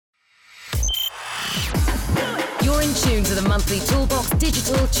in tune to the monthly Toolbox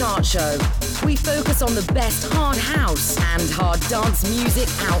Digital Chart Show. We focus on the best hard house and hard dance music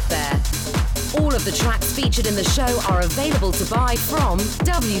out there. All of the tracks featured in the show are available to buy from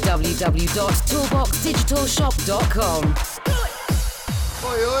www.toolboxdigitalshop.com.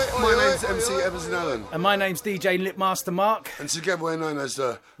 My name's MC Everson Allen. And my name's DJ Lipmaster Mark. And together we're known as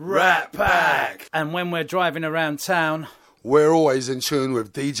the Rat Pack. And when we're driving around town, we're always in tune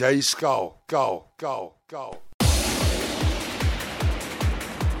with DJ Skull. Go, go, go.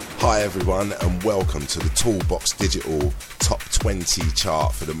 Hi everyone and welcome to the Toolbox Digital Top 20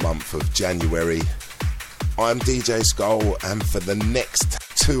 chart for the month of January. I'm DJ Skull and for the next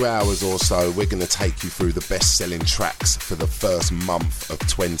 2 hours or so we're going to take you through the best selling tracks for the first month of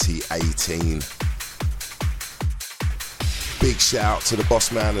 2018. Big shout to the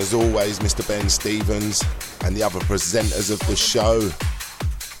boss man as always, Mr. Ben Stevens, and the other presenters of the show,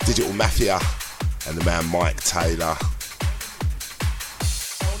 Digital Mafia and the man Mike Taylor.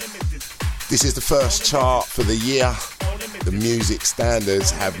 This is the first chart for the year. The music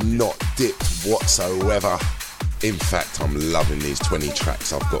standards have not dipped whatsoever. In fact, I'm loving these 20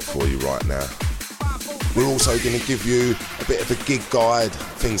 tracks I've got for you right now. We're also going to give you a bit of a gig guide,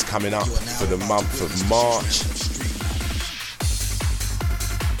 things coming up for the month of March.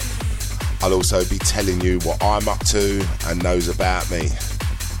 I'll also be telling you what I'm up to and knows about me.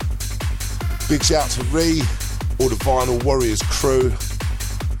 Big shout to Ree, all the Vinyl Warriors crew.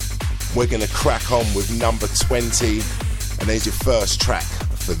 We're going to crack on with number 20, and there's your first track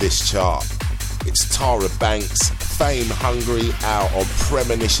for this chart. It's Tara Banks, Fame Hungry, out on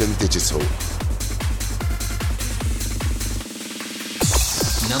Premonition Digital.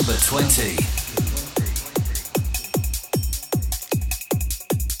 Number 20.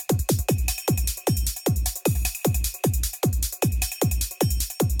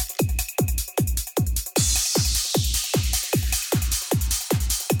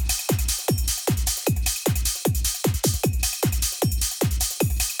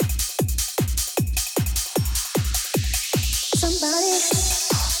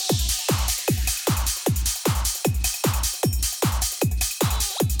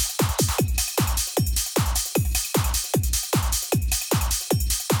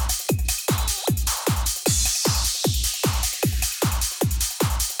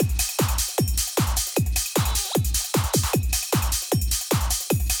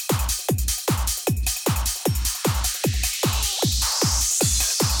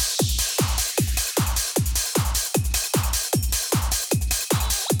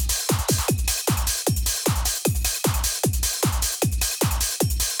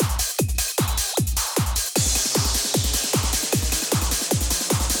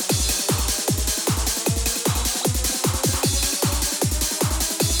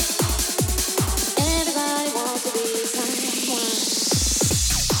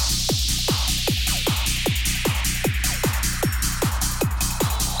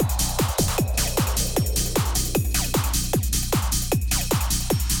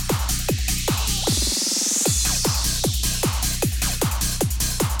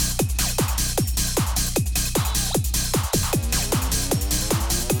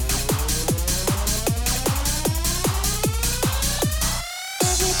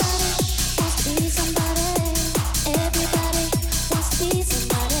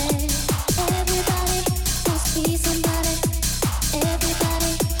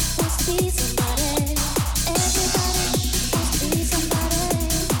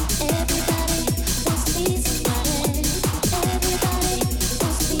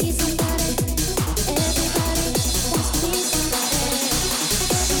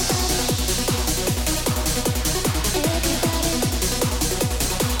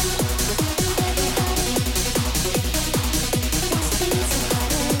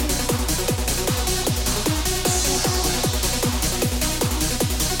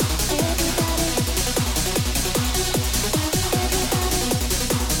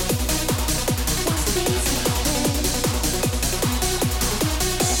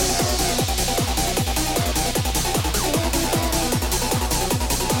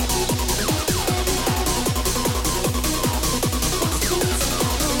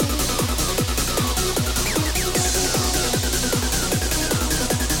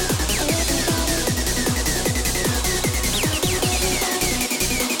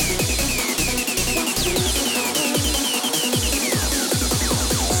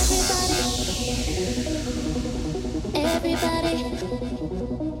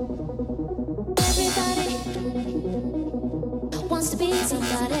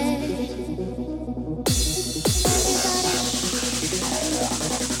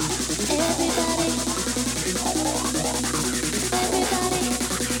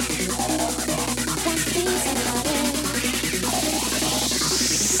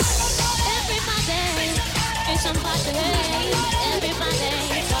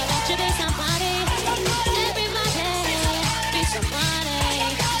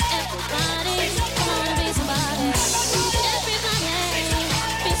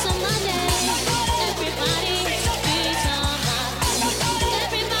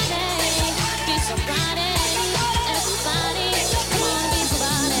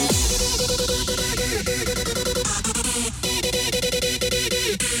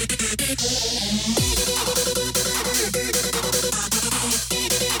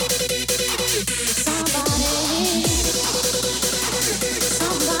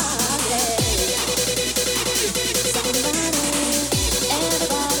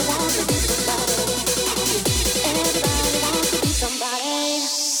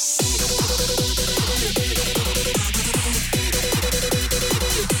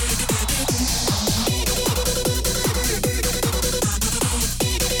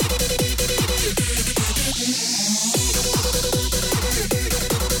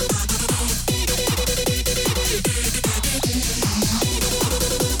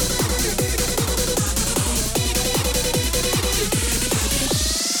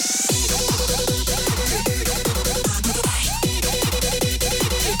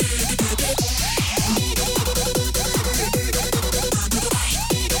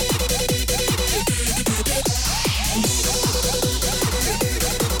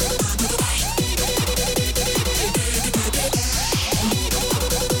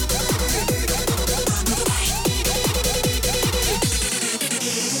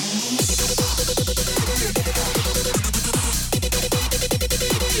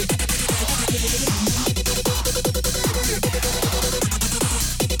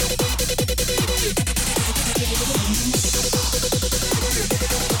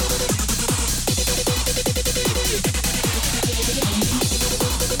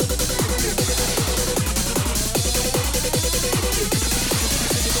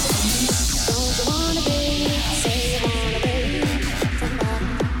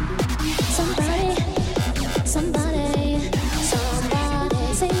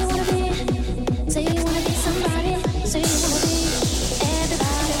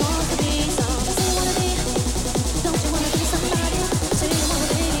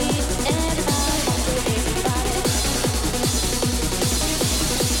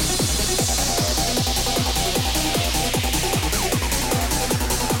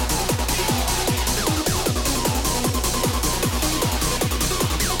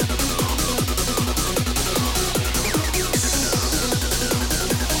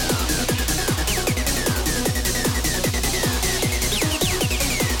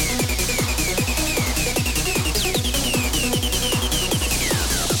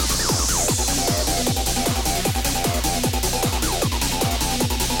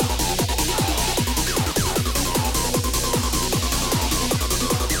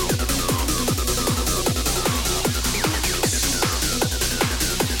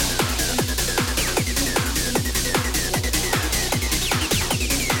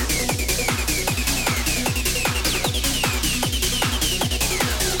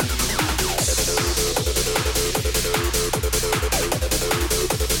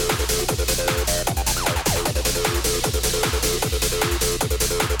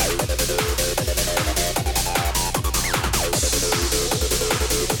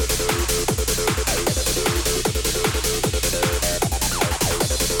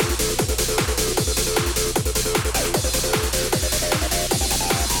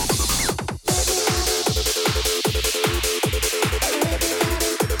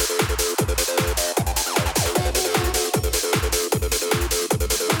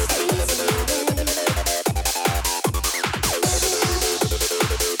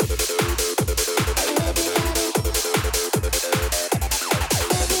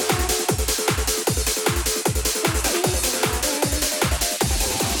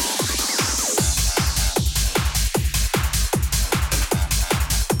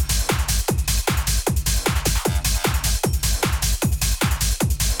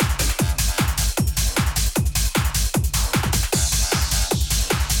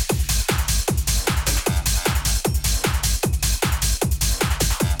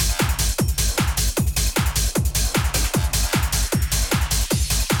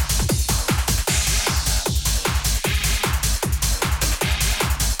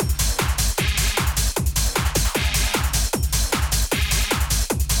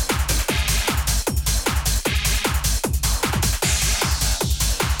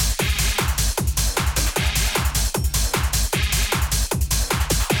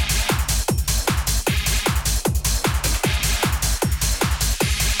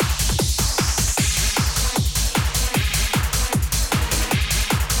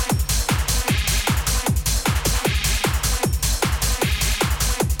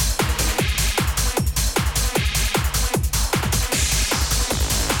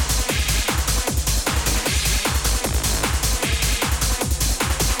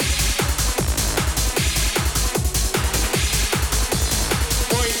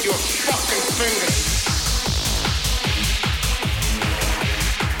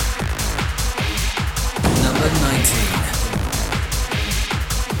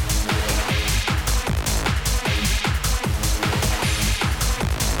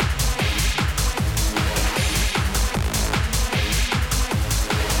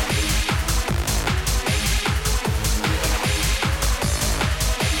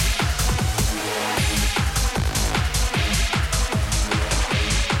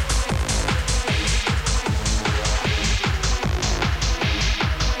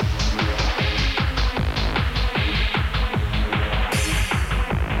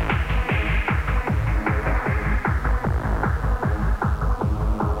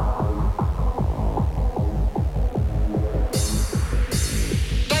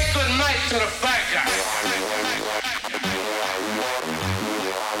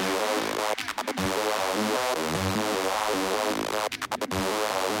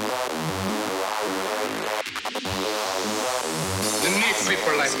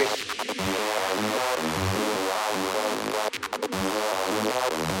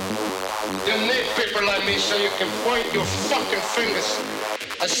 You need people like me so you can point your fucking fingers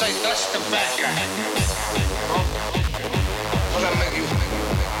and say, that's the bad guy. Huh? Will that make you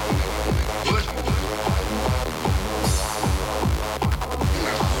good?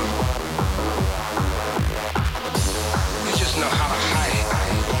 Not good. You just know how to hide it.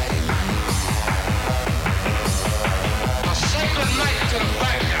 Now say goodnight to the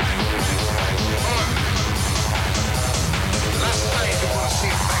bad guy. Last night you want to see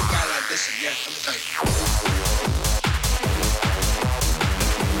a bad guy like this again, let me tell you.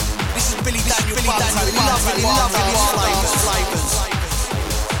 This is Billy Daniel Butter, lovely flavors.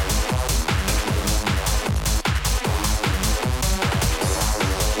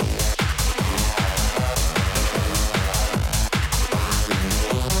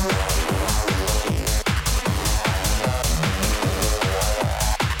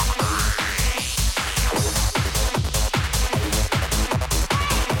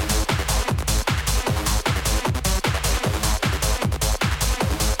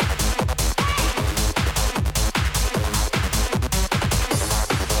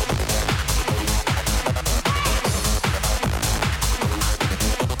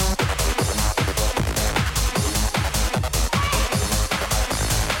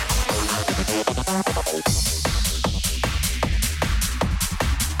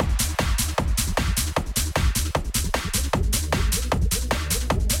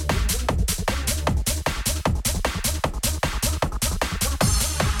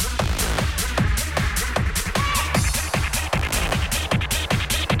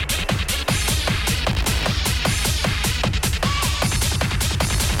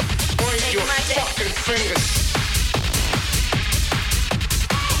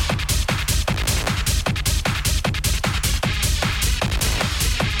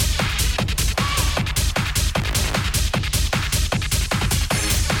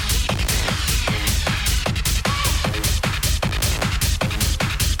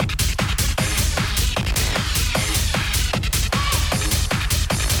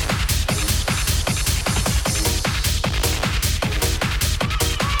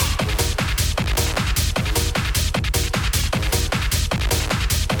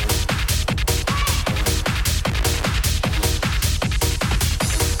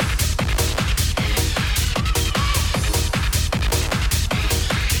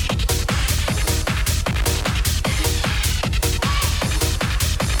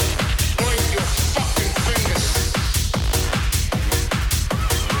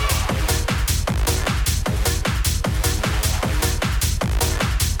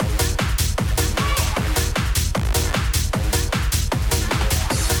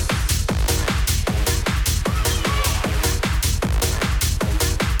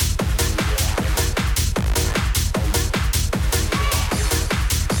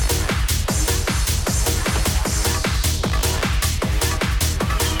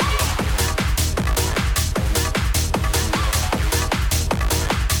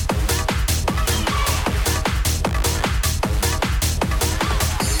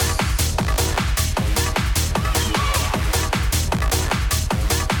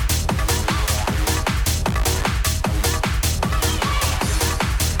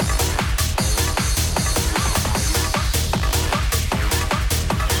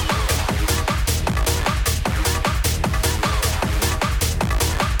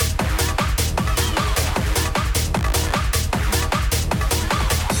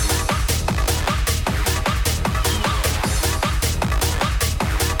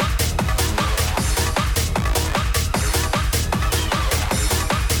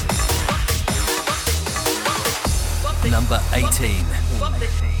 Number 18.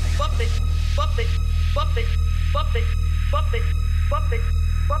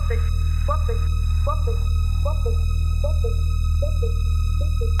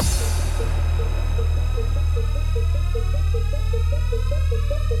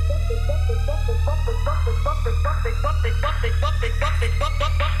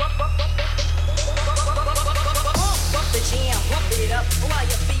 The jam, pump it up while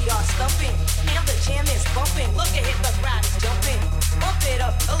your feet are stumping. And the jam is bumping. Look ahead, the crowd is jumping. Bump it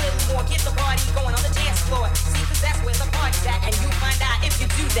up a little more, get the party going on the dance floor. See, 'cause that's where the party's at, and you find out if you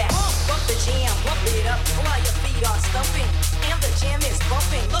do that. Bump the jam, pump it up while your feet are stumping. And the jam is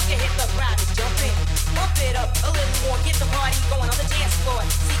bumping. Look ahead, the crowd is jumping. Bump it up a little more, get the party going on the dance floor.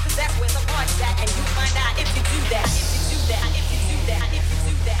 See, 'cause that's where the party's at, and you find out if you do that. If you do that, if you do that, if you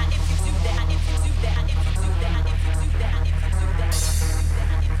do that, if you do that, if you do that, if you do that, if you do that, if you do that.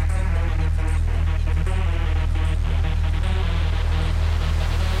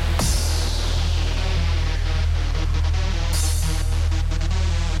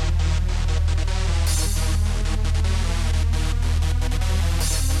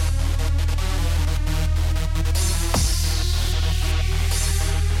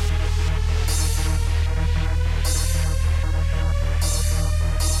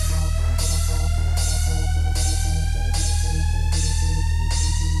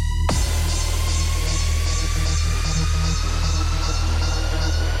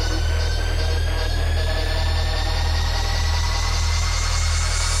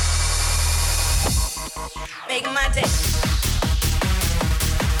 Make my day.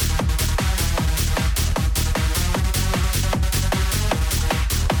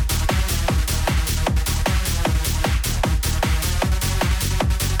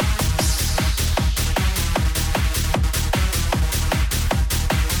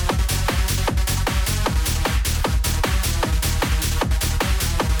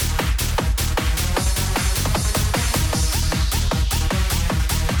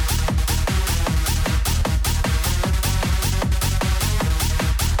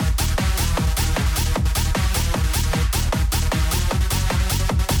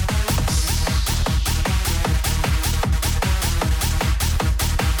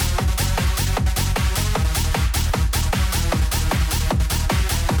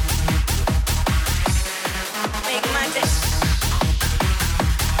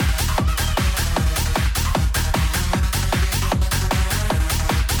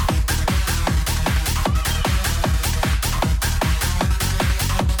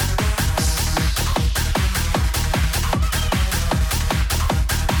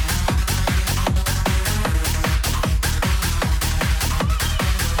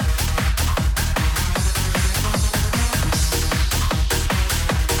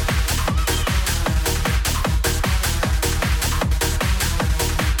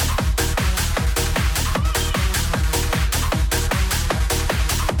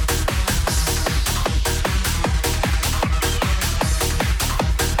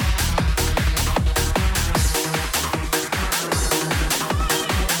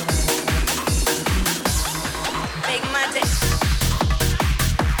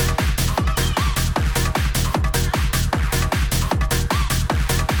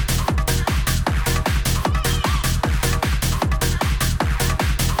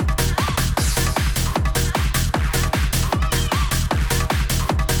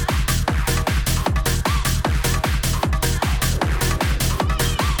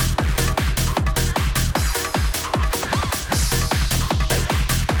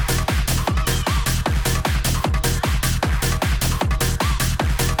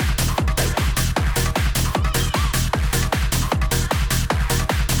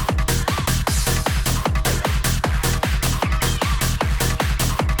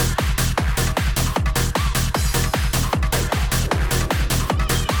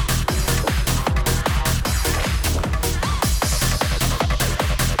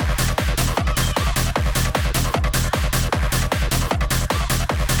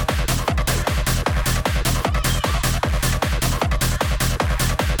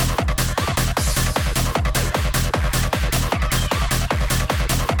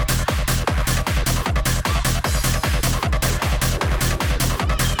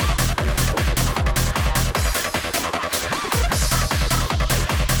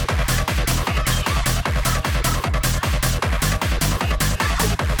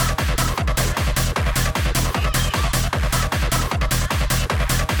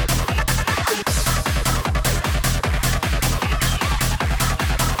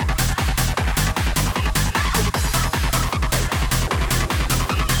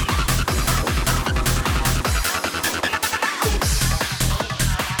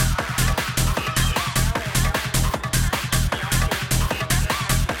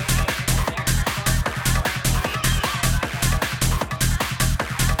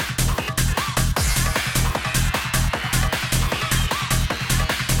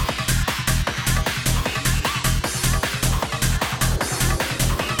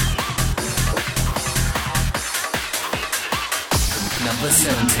 Number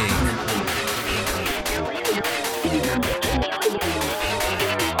 17.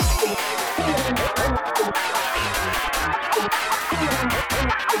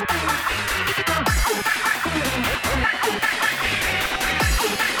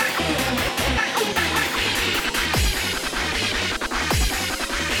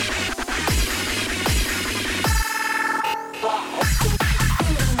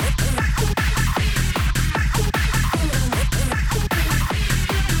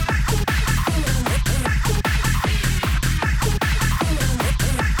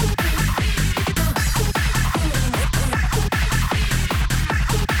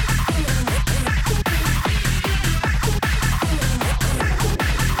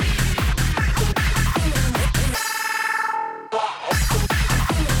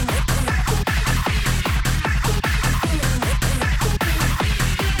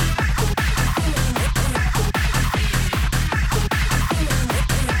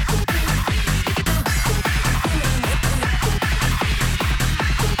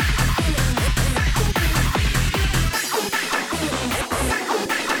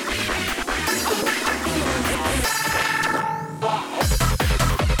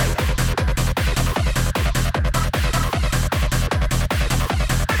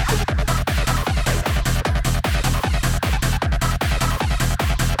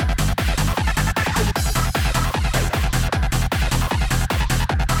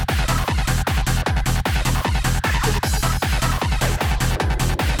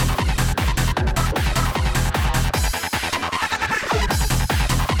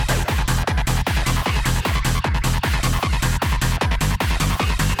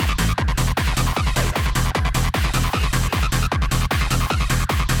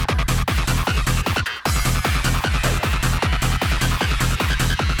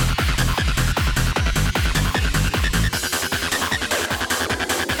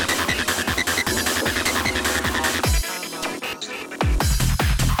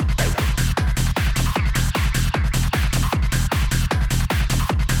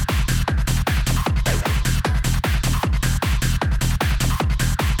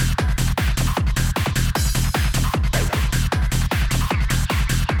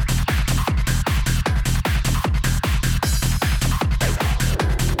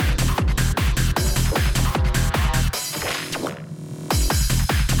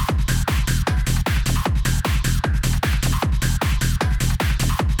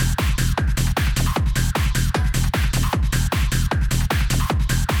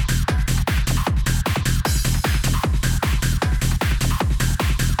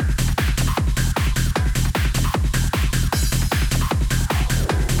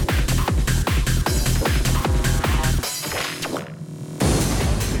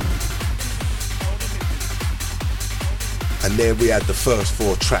 And there we had the first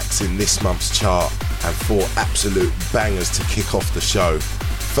 4 tracks in this month's chart and 4 absolute bangers to kick off the show.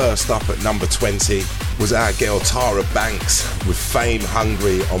 First up at number 20 was our girl Tara Banks with Fame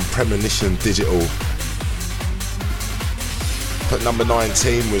Hungry on Premonition Digital. At number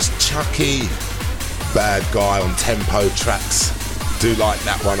 19 was Chucky, Bad Guy on Tempo Tracks. Do like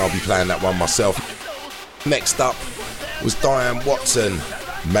that one, I'll be playing that one myself. Next up was Diane Watson,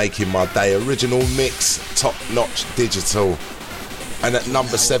 Making My Day original mix, Top Notch Digital. And at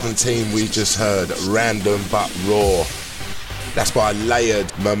number 17 we just heard Random But Raw. That's by Layered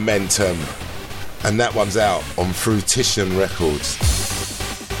Momentum, and that one's out on Fruition Records.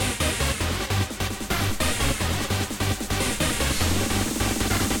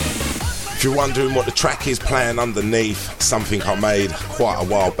 If you're wondering what the track is playing underneath, something I made quite a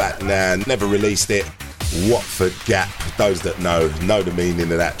while back now, never released it. Watford Gap, those that know the meaning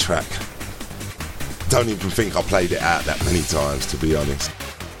of that track. Don't even think I played it out that many times, to be honest.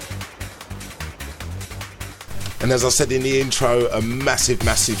 And as I said in the intro, a massive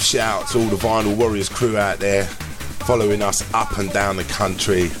shout to all the Vinyl Warriors crew out there following us up and down the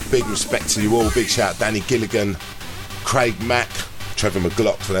country. Big respect to you all. Big shout Danny Gilligan, Craig Mack, Trevor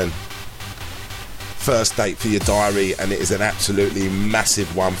McLaughlin. First date for your diary, and it is an absolutely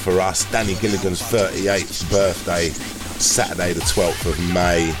massive one for us. Danny Gilligan's 38th birthday, Saturday the 12th of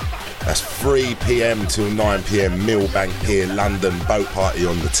May. That's 3 p.m. till 9 p.m. Millbank Pier, London, boat party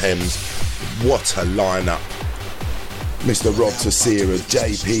on the Thames. What a lineup. Mr. Rob Tessera,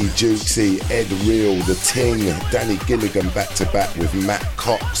 JP Jukesy, Ed Real, The Ting, Danny Gilligan back-to-back with Matt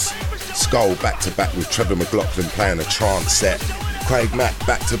Cox, Skull back-to-back with Trevor McLaughlin playing a trance set, Craig Mack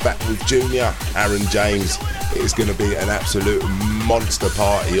back-to-back with Junior, Aaron James. It is going to be an absolute monster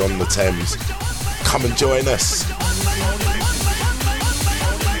party on the Thames. Come and join us.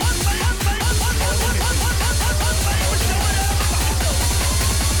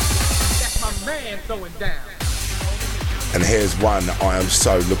 That's my man throwing down. And here's one I am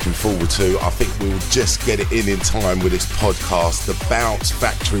so looking forward to. I think we'll just get it in time with this podcast. The Bounce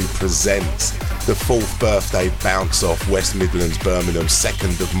Factory presents the 4th birthday Bounce Off, West Midlands, Birmingham,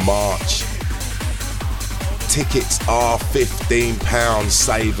 2nd of March. Tickets are £15,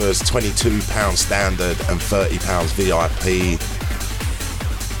 savers, £22 standard and £30 VIP.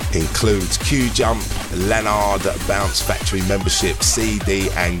 Includes Q-Jump, Leonard, Bounce Factory membership, CD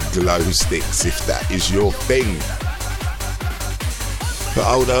and glow sticks if that is your thing. But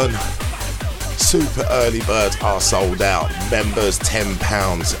hold on, super early birds are sold out. Members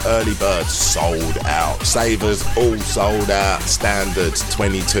 £10, early birds sold out. Savers all sold out. Standards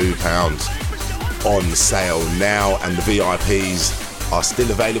 £22 on sale now, and the VIPs are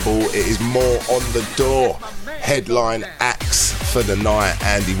still available. It is more on the door. Headline acts for the night: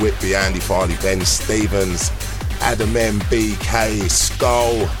 Andy Whitby, Andy Farley, Ben Stevens, Adam M, BK,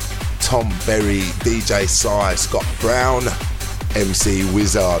 Skull, Tom Berry, DJ Sai, Scott Brown, MC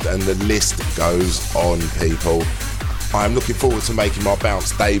Wizard, and the list goes on, people. I'm looking forward to making my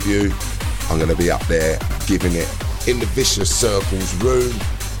Bounce debut. I'm going to be up there giving it in the Vicious Circles room,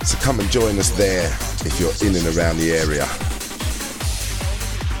 so come and join us there if you're in and around the area.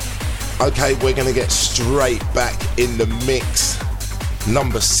 Okay, we're going to get straight back in the mix.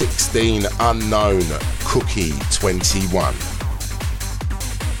 Number 16, Unknown, Cookie 21.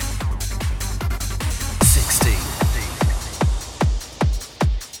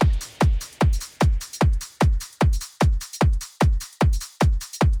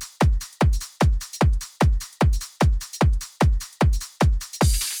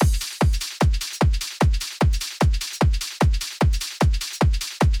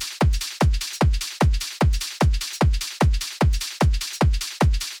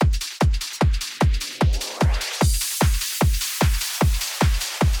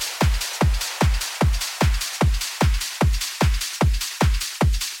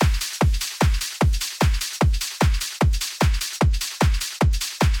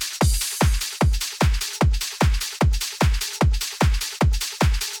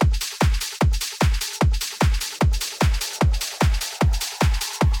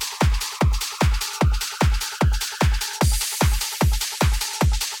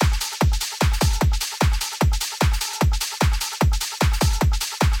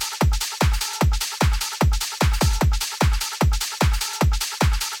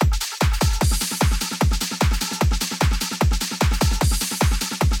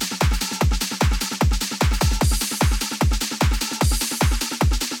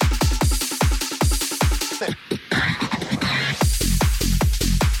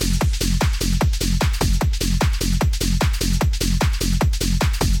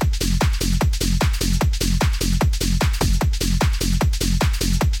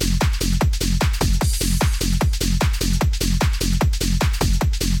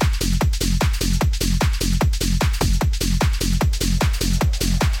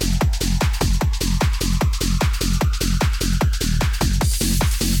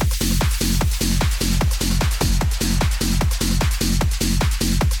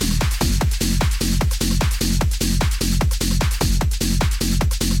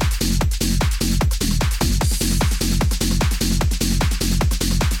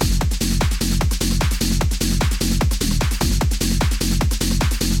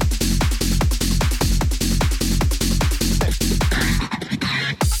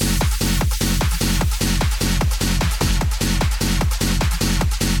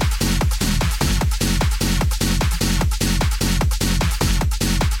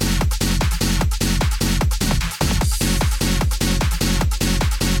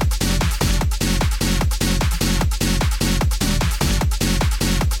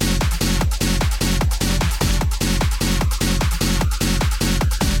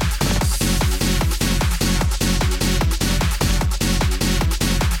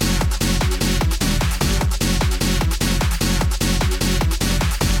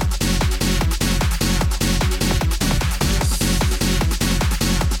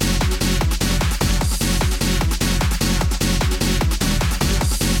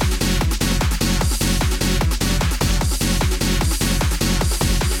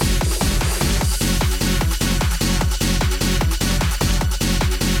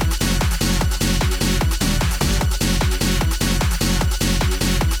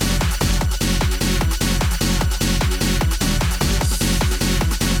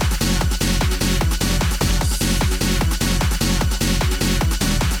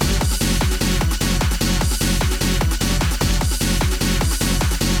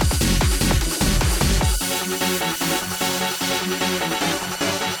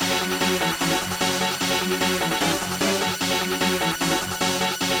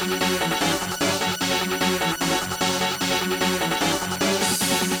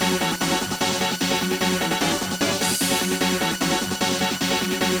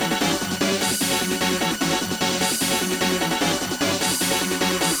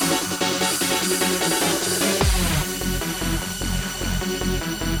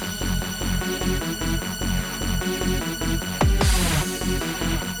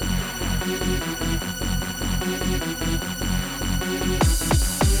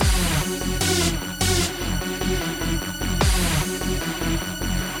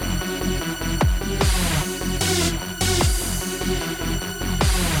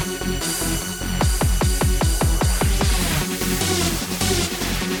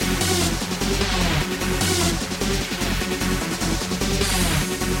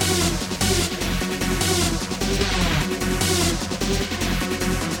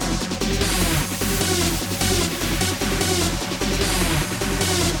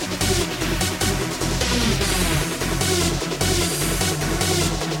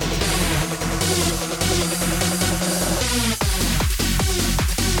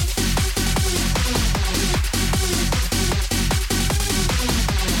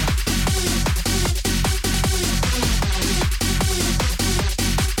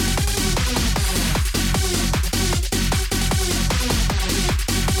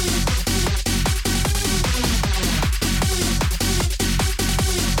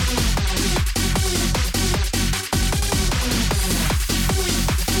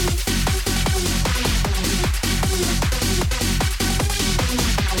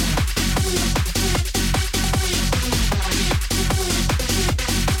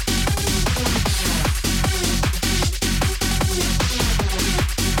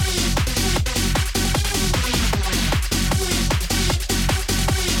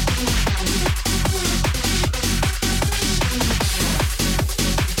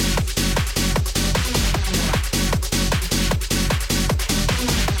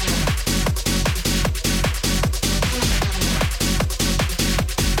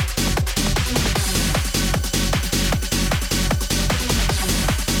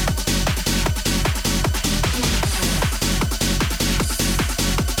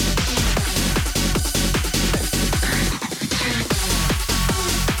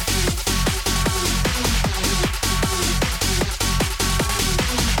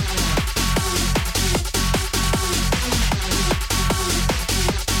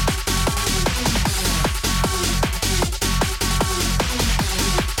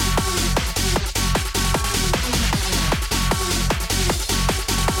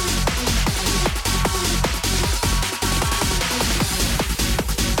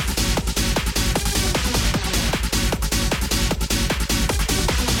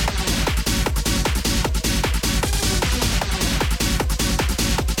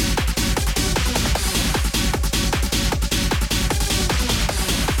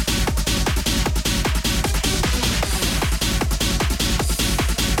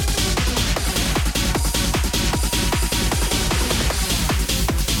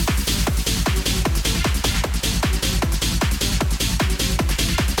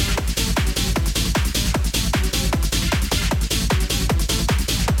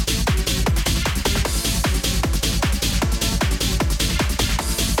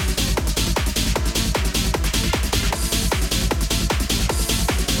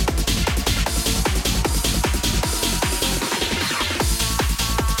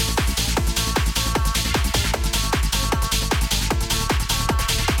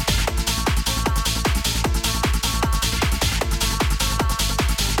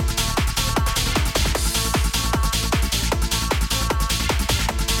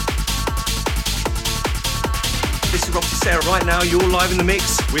 Right now, you're live in the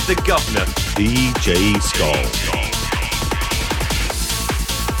mix with the Governor, DJ Skull.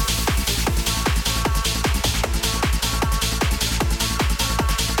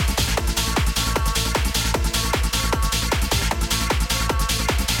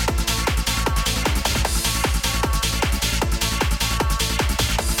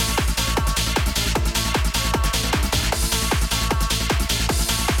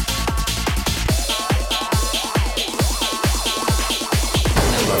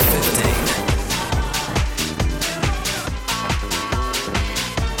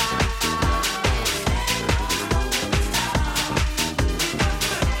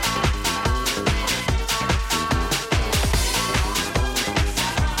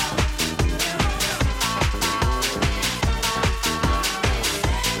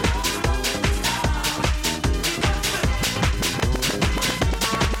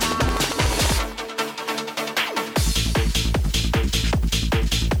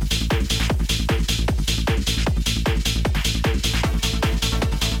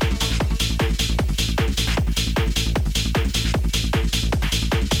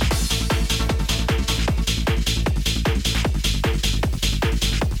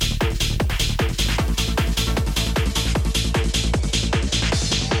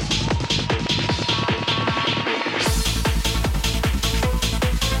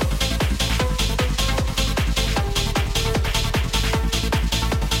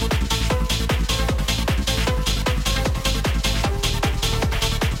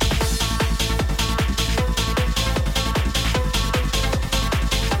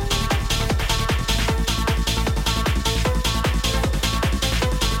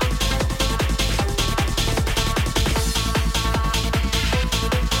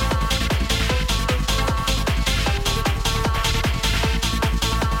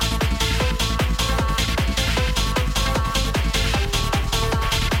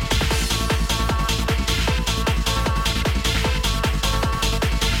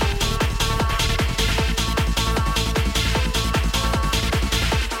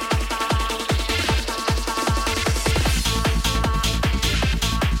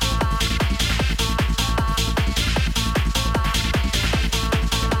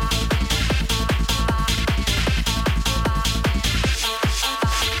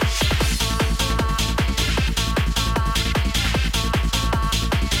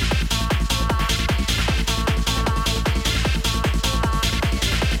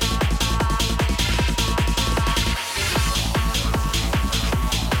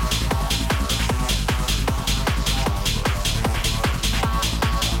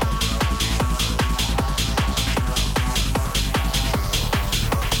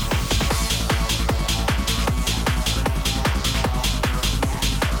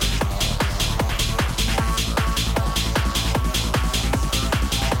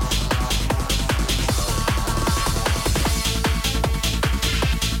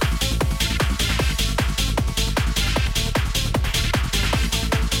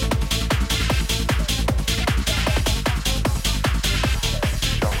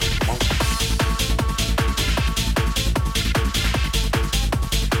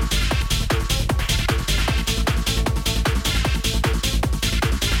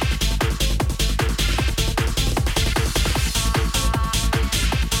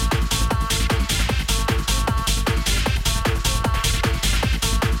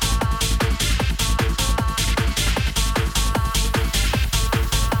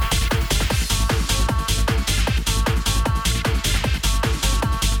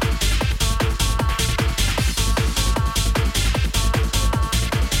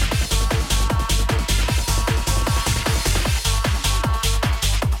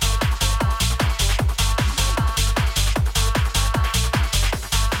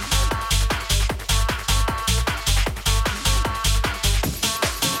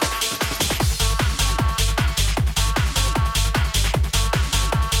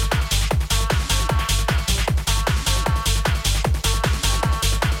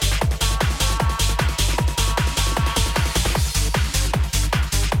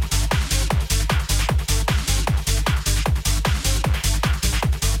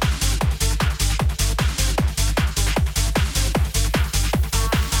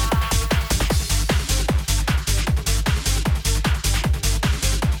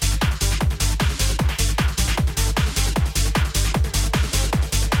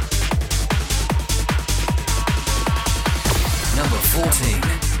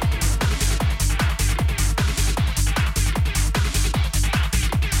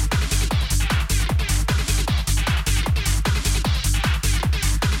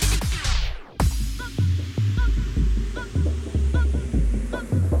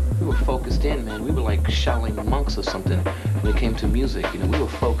 Shaolin monks or something when it came to music. You know, we were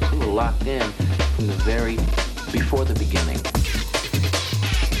focused, we were locked in from the very before the beginning.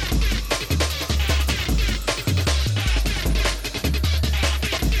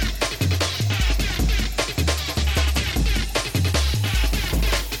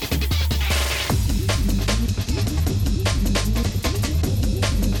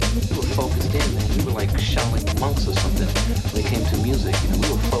 Monks or something when it came to music. You know, we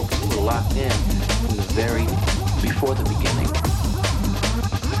were focused, we were locked in from the very before the beginning.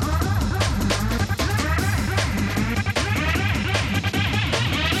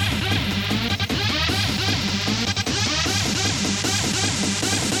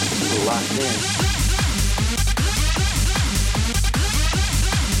 We were locked in.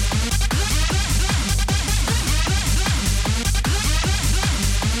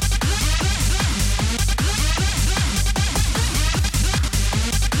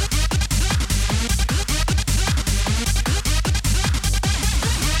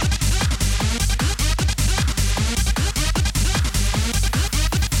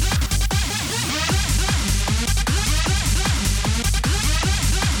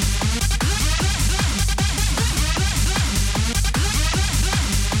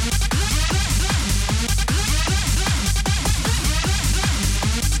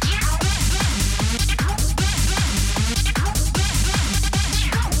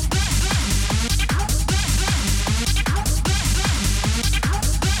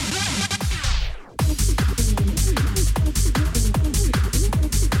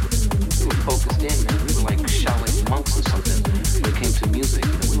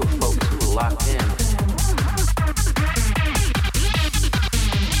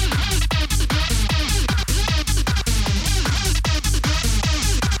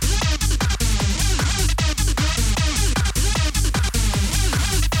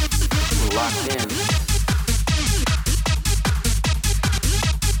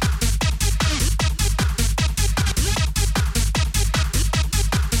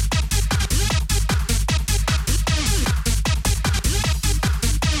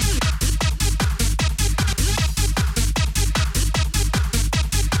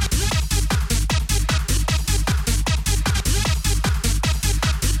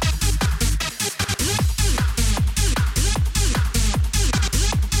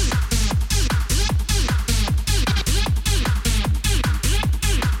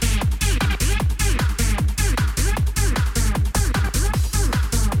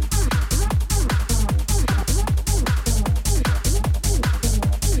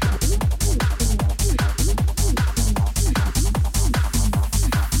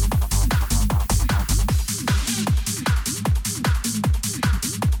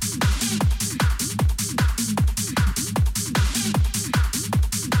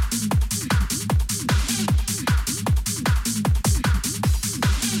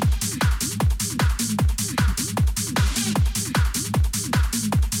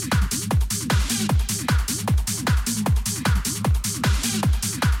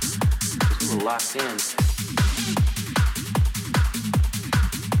 Locked in.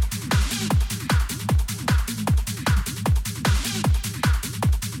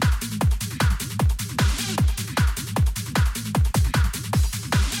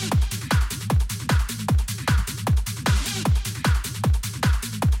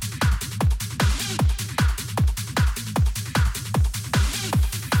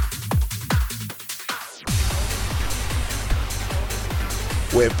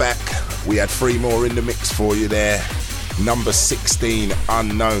 We're back. We had 3 more in the mix for you there. Number 16,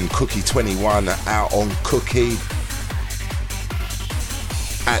 Unknown, Cookie 21, out on Cookie.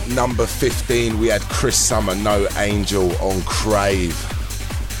 At number 15, we had Chris Summer, No Angel on Crave.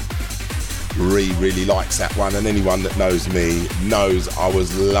 Really likes that one, and anyone that knows me knows I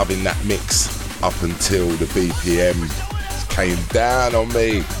was loving that mix up until the BPM came down on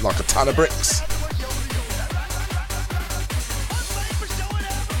me like a ton of bricks.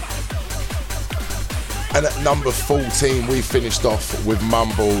 And at number 14, we finished off with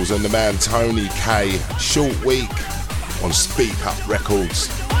Mumbles and the man Tony K. Short Week on Speak Up Records.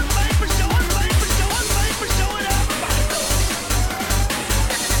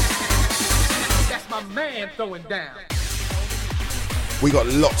 That's my man throwing down. We got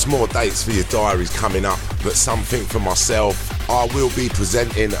lots more dates for your diaries coming up, but something for myself. I will be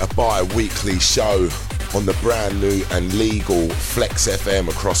presenting a bi-weekly show on the brand new and legal Flex FM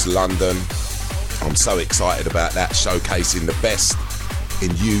across London. I'm so excited about that, showcasing the best in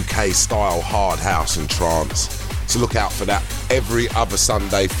UK style hard house and trance. So look out for that every other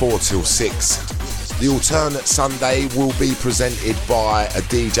Sunday, 4 till 6. The alternate Sunday will be presented by a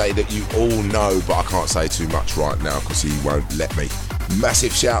DJ that you all know, but I can't say too much right now because he won't let me.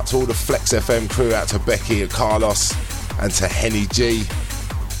 Massive shout to all the Flex FM crew, out to Becky and Carlos and to Henny G.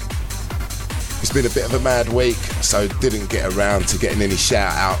 It's been a bit of a mad week, so didn't get around to getting any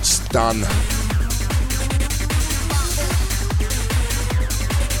shout outs done.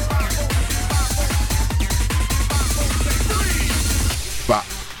 But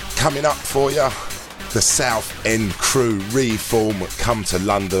coming up for you, the South End crew Reform come to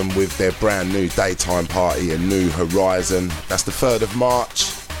London with their brand new daytime party, A New Horizon. That's the 3rd of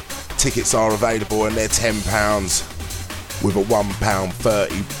March. Tickets are available and they're £10 with a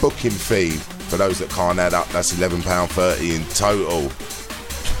 £1.30 booking fee. For those that can't add up, that's £11.30 in total.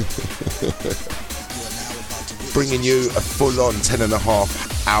 Bringing you a full-on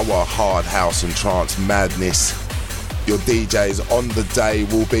 10.5 hour hard house and trance madness. Your DJs on the day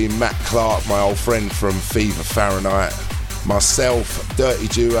will be Matt Clark, my old friend from Fever Fahrenheit, myself, Dirty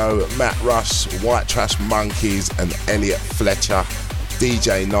Duo, Matt Rush, White Trash Monkeys and Elliot Fletcher,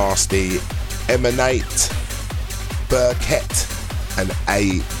 DJ Nasty, Emanate, Burkett and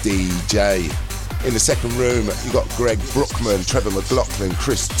ADJ. In the second room, you got Greg Brookman, Trevor McLaughlin,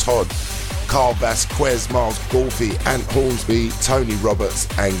 Chris Todd, Carl Vasquez, Miles Golfy, Ant Hornsby, Tony Roberts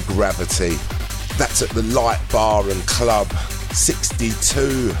and Gravity. That's at the Light Bar and Club,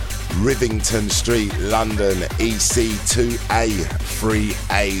 62 Rivington Street, London, EC2A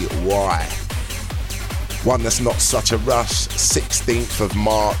 3AY. One that's not such a rush, 16th of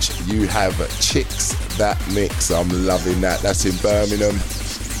March, you have Chicks That Mix. I'm loving that. That's in Birmingham.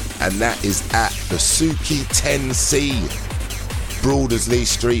 And that is at the Suki 10C, Broadersley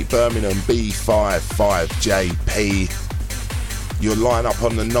Street, Birmingham, B55JP. Your lineup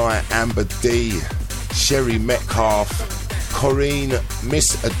on the night: Amber D, Sherry Metcalf, Corrine,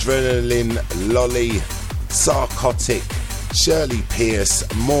 Miss Adrenaline, Lolly, Sarcotic, Shirley Pierce.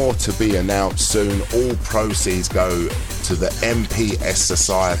 More to be announced soon. All proceeds go to the MPS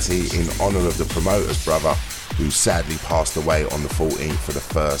Society in honour of the promoter's brother, who sadly passed away on the 14th of the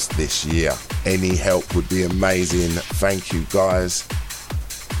 1st this year. Any help would be amazing. Thank you, guys.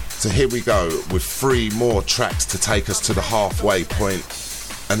 So here we go with 3 more tracks to take us to the halfway point.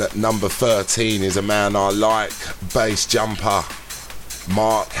 And at number 13 is a man I like, Bass Jumper,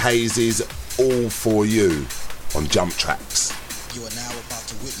 Mark Hayes' All For You on Jump Tracks. You are now about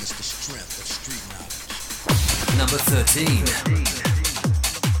to witness the strength of street knowledge. Number 13.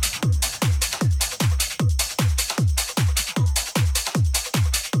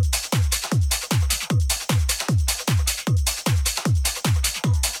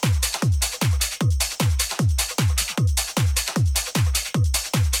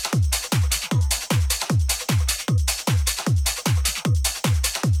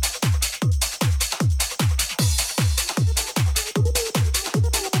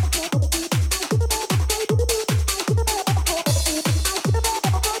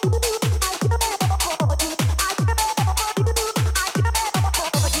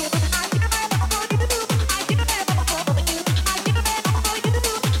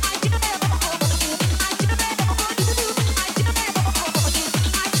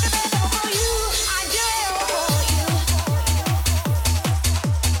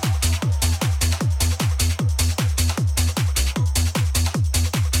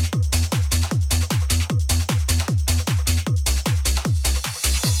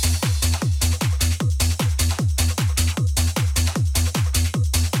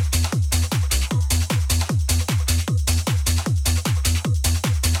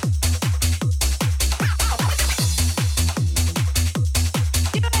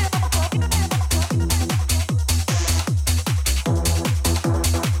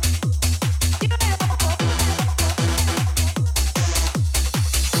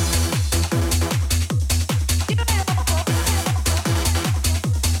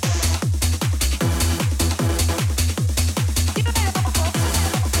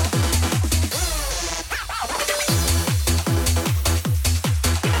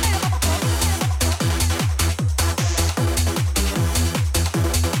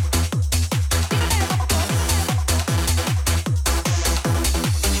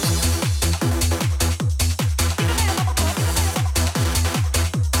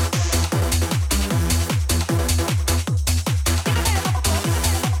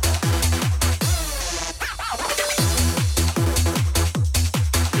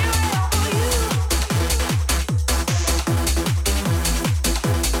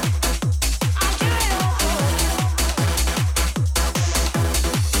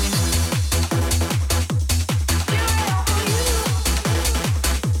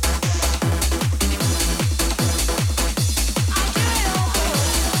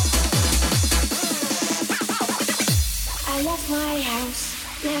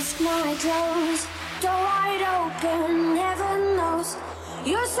 Left my clothes, door wide open, heaven knows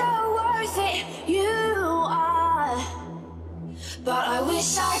you're so worth it, you are. But I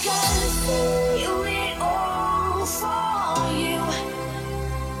wish I could feel it all for you.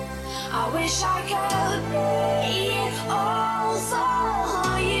 I wish I could be it all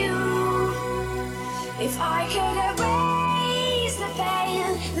for you. If I could erase the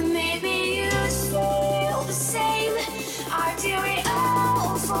pain, then maybe you'd feel the same. I'd do it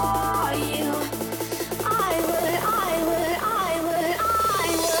all for you. I would, I would, I would,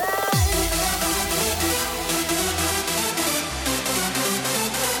 I would.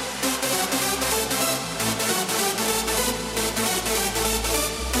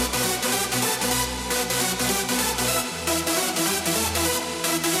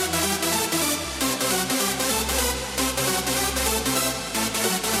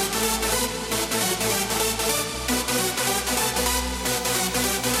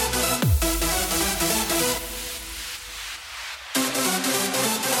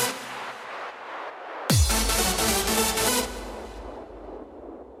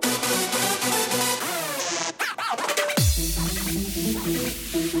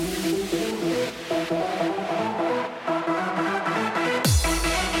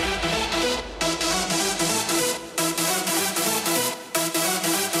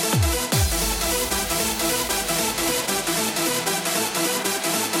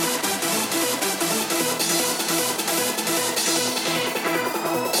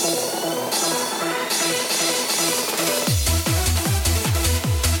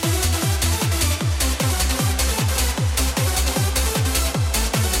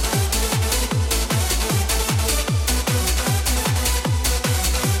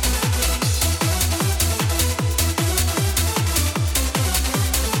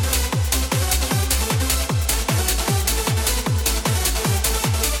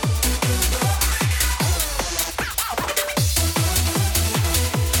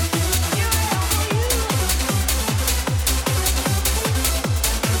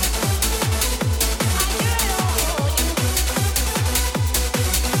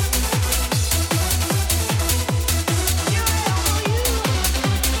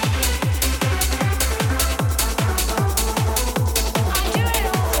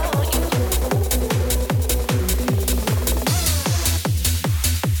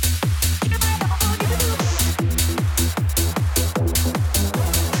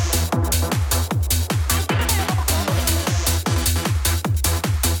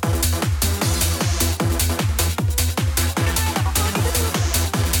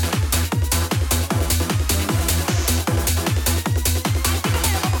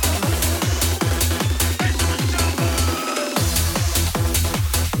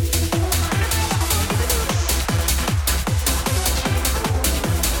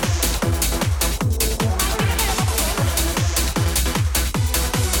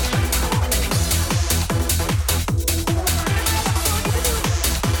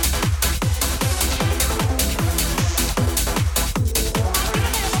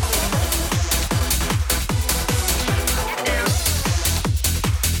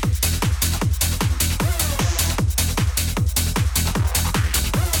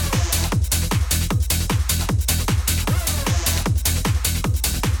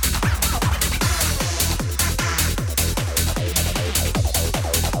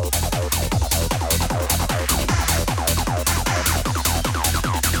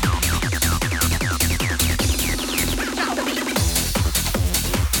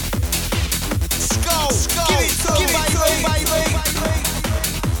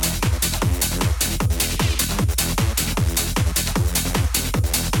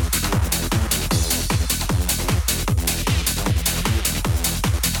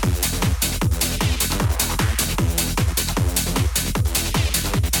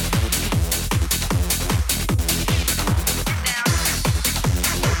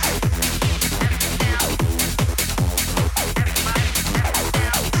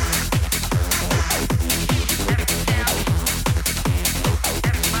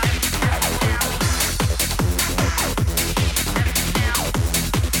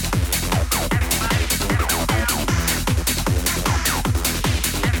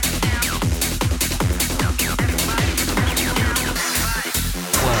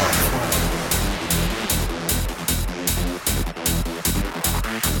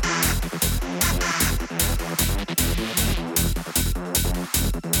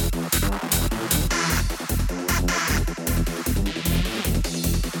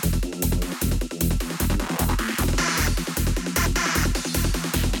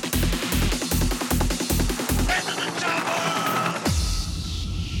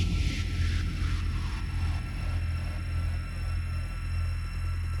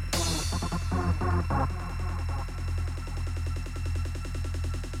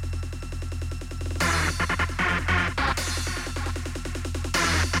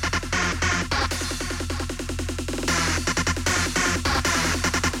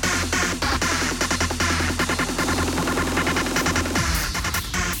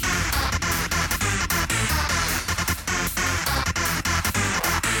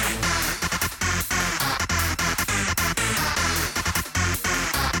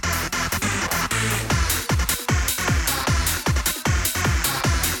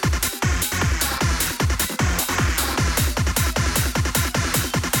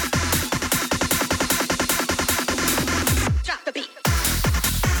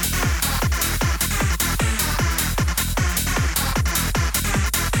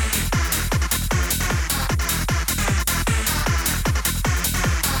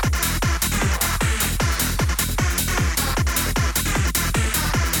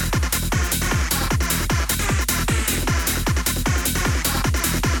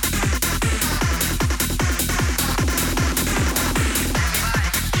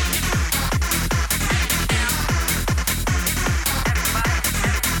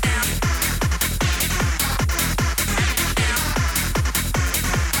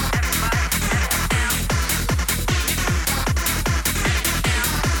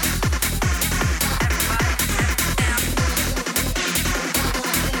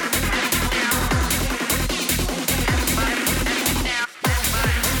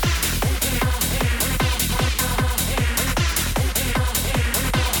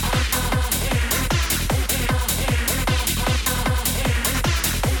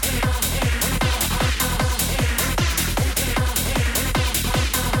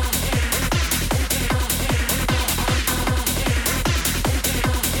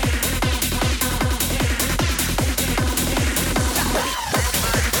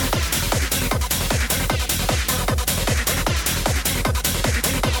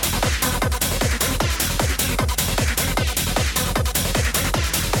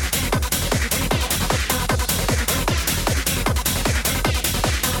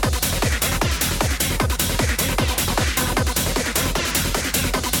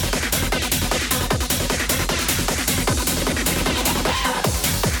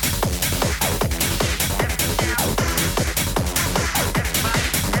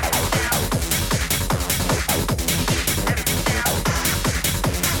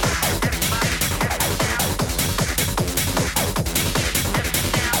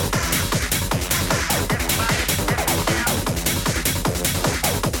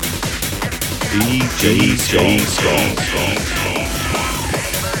 DJ Skull.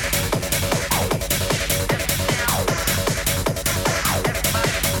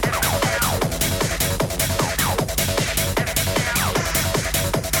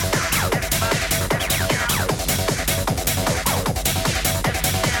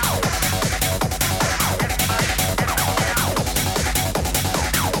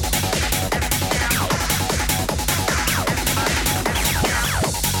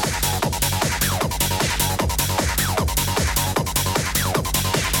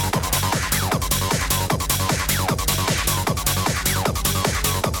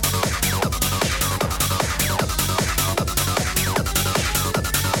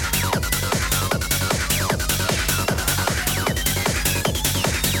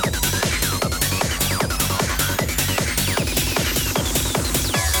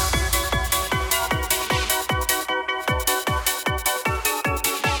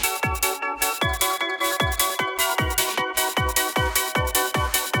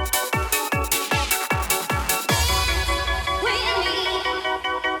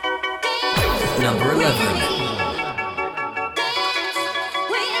 Number 11.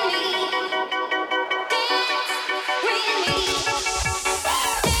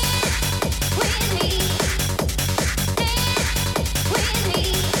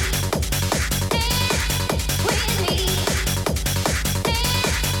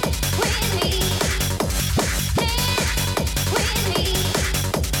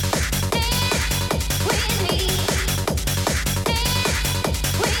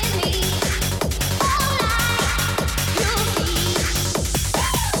 All I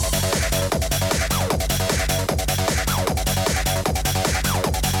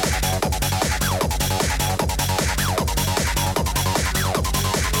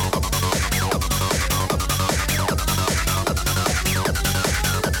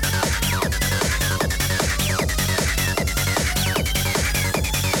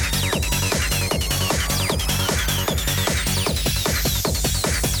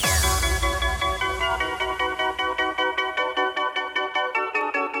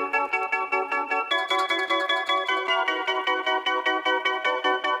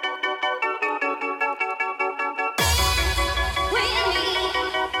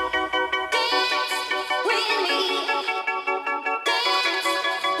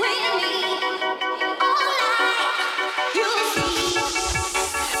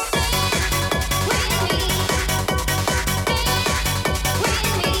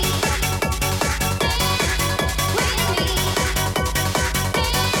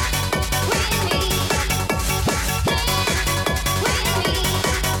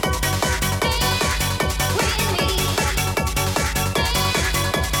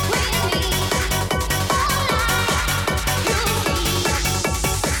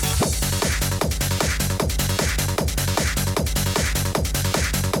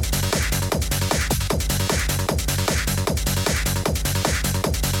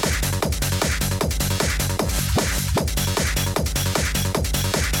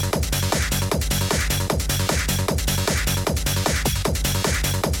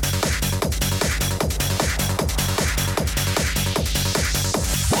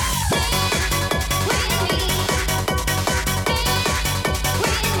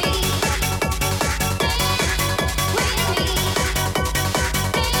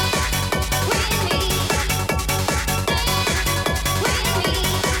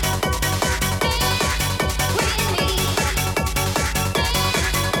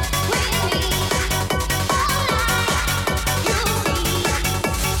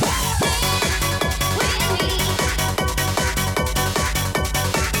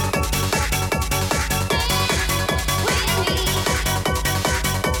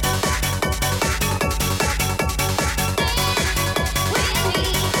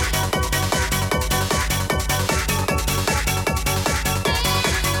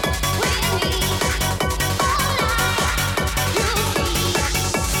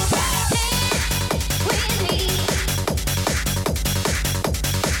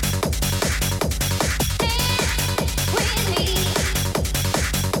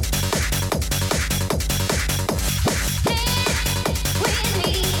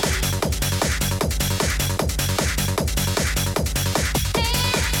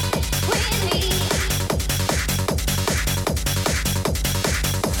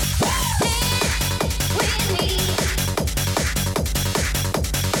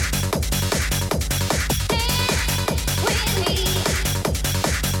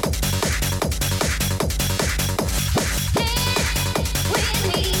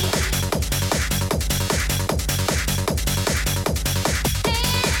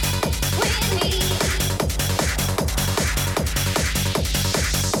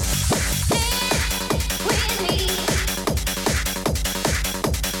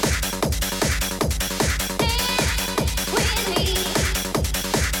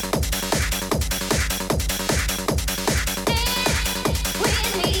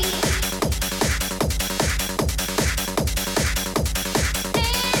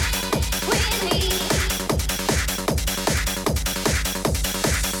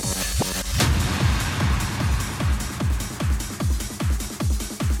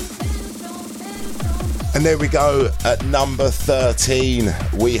And there we go. At number 13,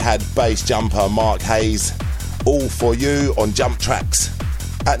 we had Bass Jumper Mark Hayes, All For You on Jump Tracks.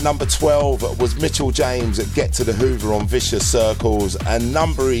 At number 12 was Mitchell James at Get to the Hoover on Vicious Circles. And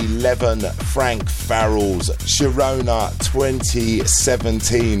number 11, Frank Farrell's Sharona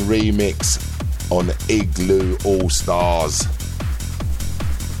 2017 remix on Igloo All Stars.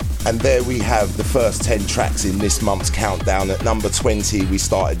 And there we have the first 10 tracks in this month's countdown. At number 20, we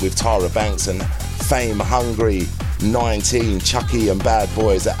started with Tara Banks and Fame Hungry. 19, Chucky and Bad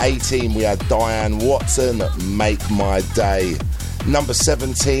Boys. At 18, we had Diane Watson, Make My Day. Number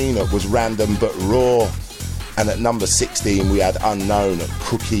 17 was Random But Raw. And at number 16, we had Unknown,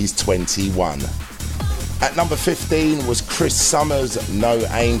 Cookies 21. At number 15 was Chris Summers, No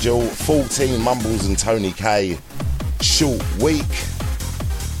Angel. 14, Mumbles and Tony K, Short Week.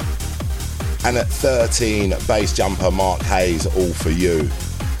 And at 13, Bass Jumper Mark Hayes, All For You.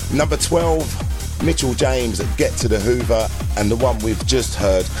 Number 12, Mitchell James, Get to the Hoover. And the one we've just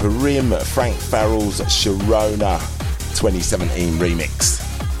heard, Karim Frank Farrell's Sharona 2017 remix.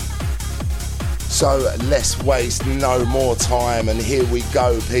 So let's waste no more time, and here we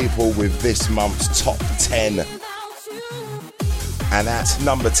go, people, with this month's top 10. And at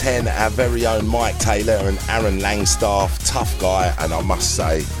number 10, our very own Mike Taylor and Aaron Langstaff, Tough Guy, and I must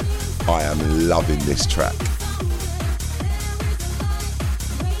say, I am loving this track.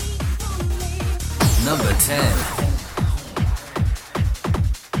 Number 10.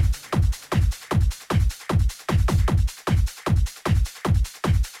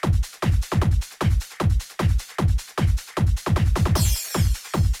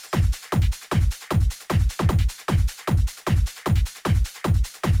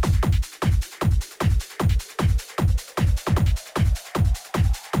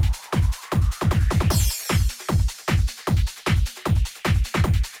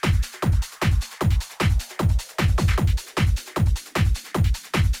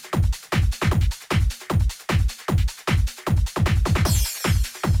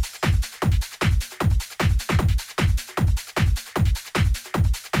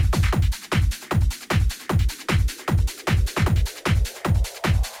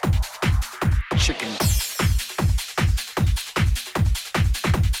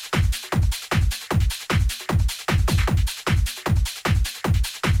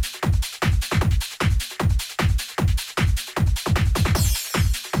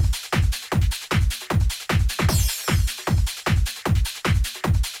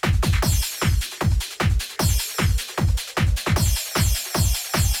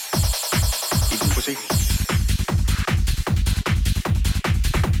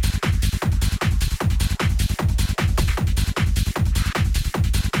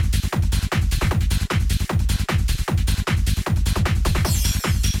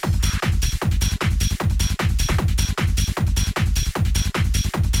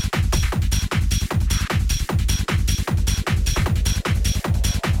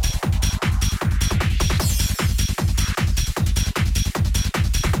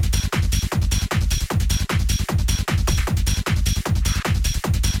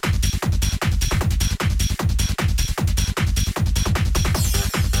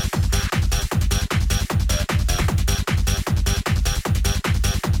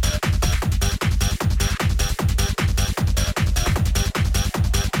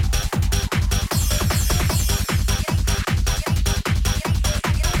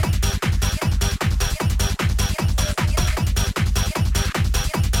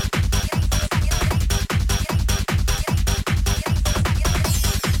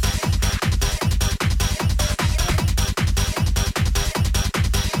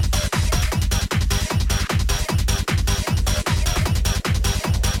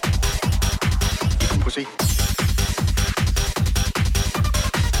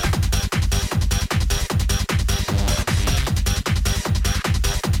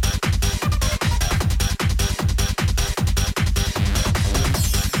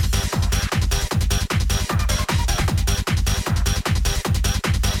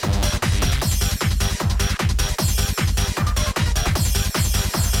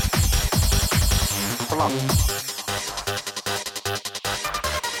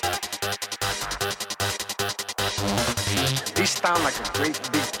 They sound like a great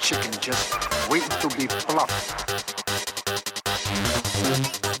big chicken just waiting to be plucked.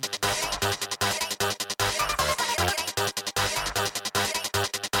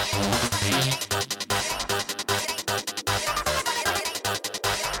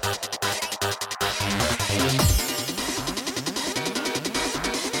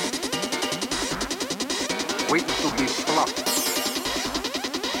 Waiting to be plucked.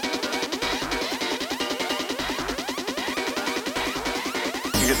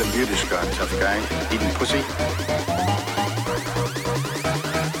 get the view described, tough guy, eating pussy.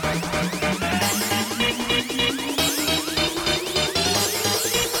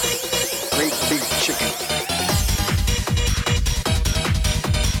 Great big chicken.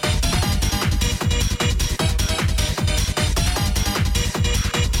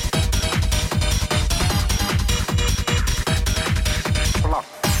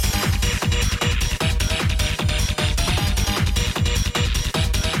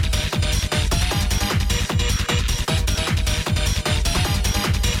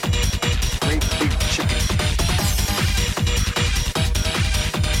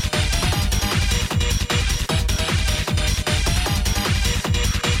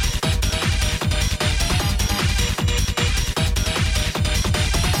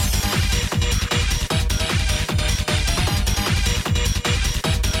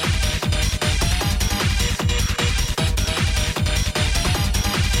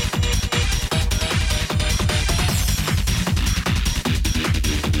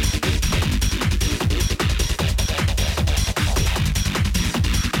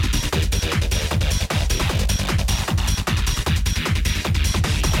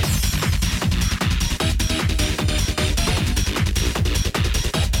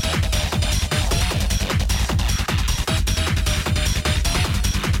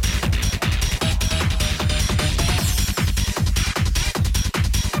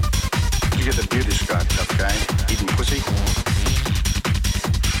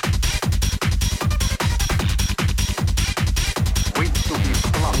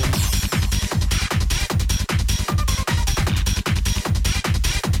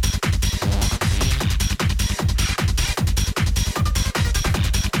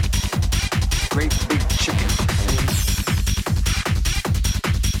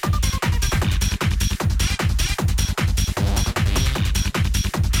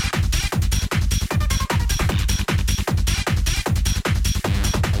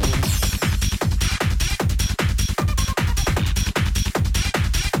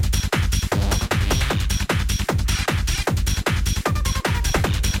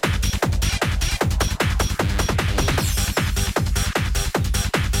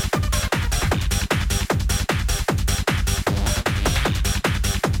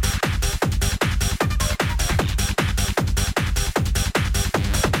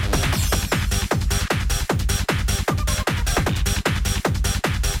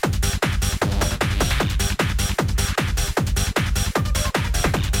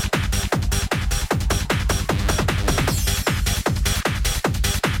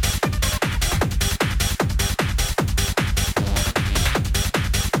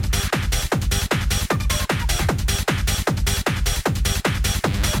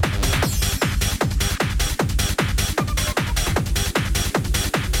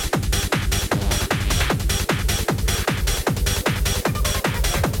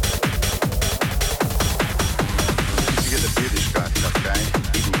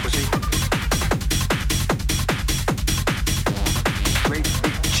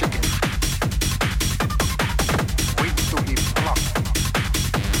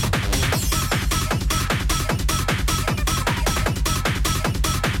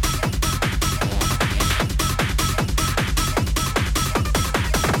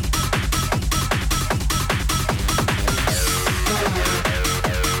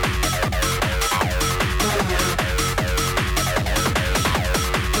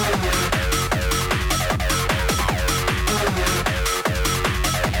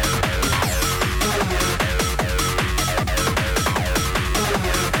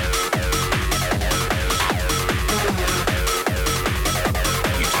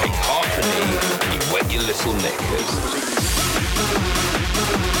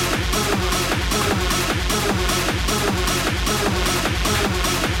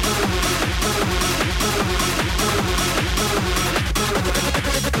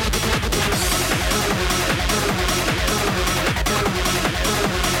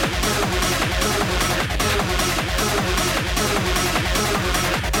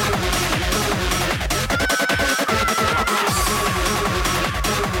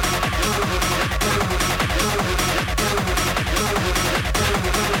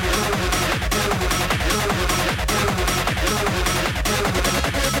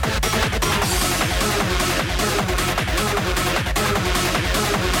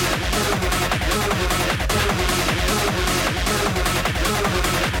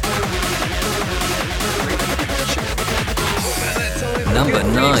 Number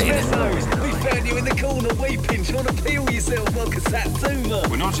 9. We found you in the corner weeping, trying to peel yourself. yourself like a Satsuma.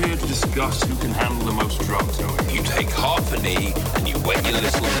 We're not here to discuss who can handle the most drugs, are we? You take half a knee and you wet your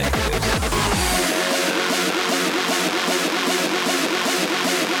little knickers.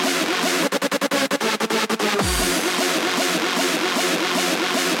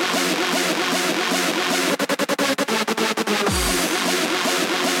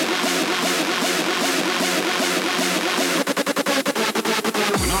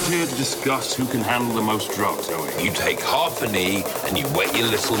 Discuss who can handle the most drugs, are we? You take half a knee and you wet your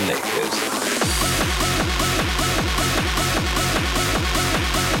little knickers.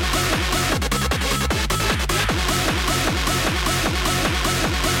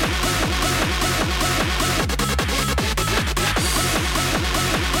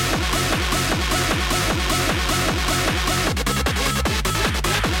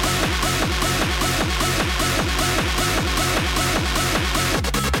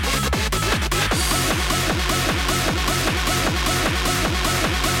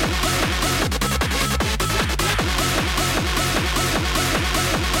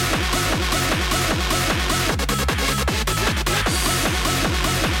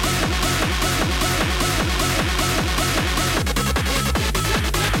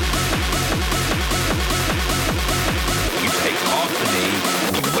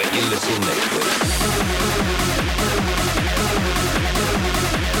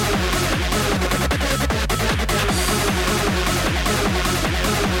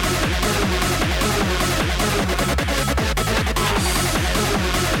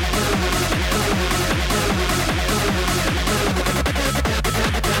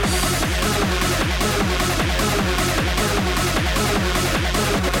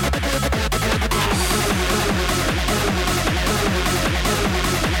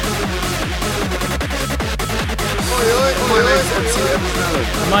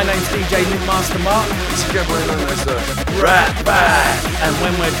 My name's DJ Nick Master Mark. It's a good way known as the Rat Bag. And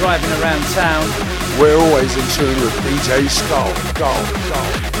when we're driving around town, we're always in tune with DJ Skull.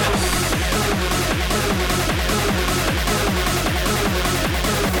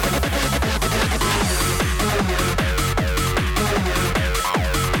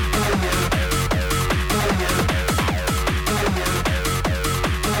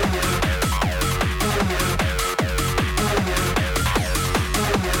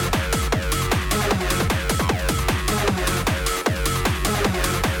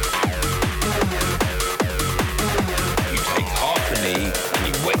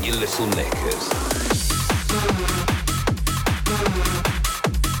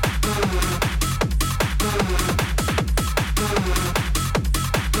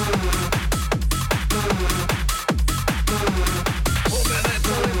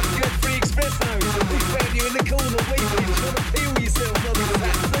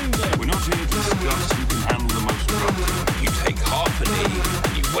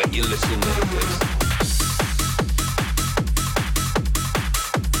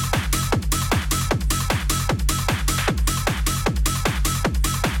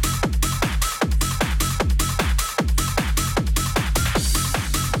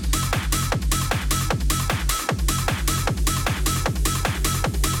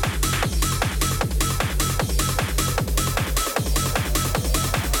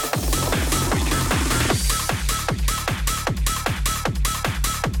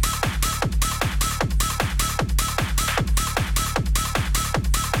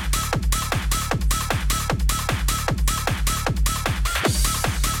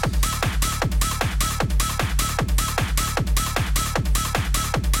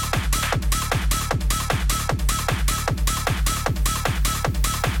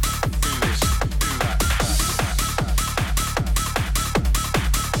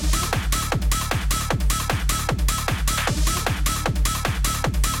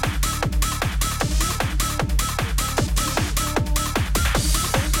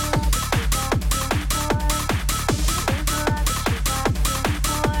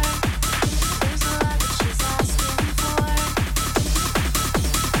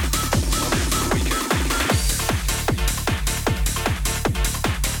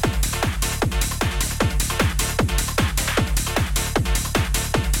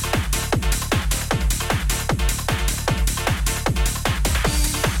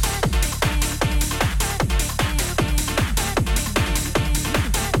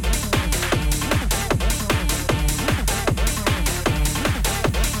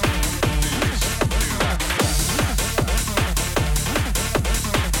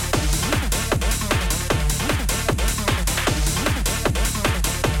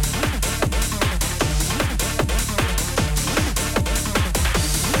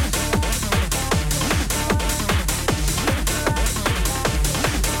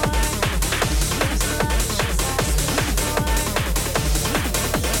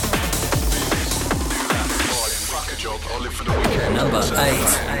 I live for the weekend. Number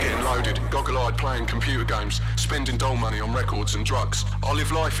 8. Getting loaded, goggle-eyed playing computer games, spending doll money on records and drugs. I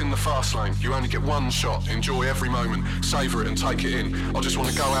live life in the fast lane. You only get one shot. Enjoy every moment, savour it and take it in. I just want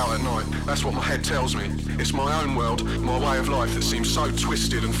to go out at night. That's what my head tells me. It's my own world, my way of life that seems so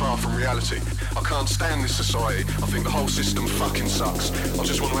twisted and far from reality. I can't stand this society. I think the whole system fucking sucks. I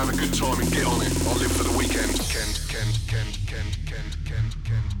just want to have a good time and get on it. I live for the weekend.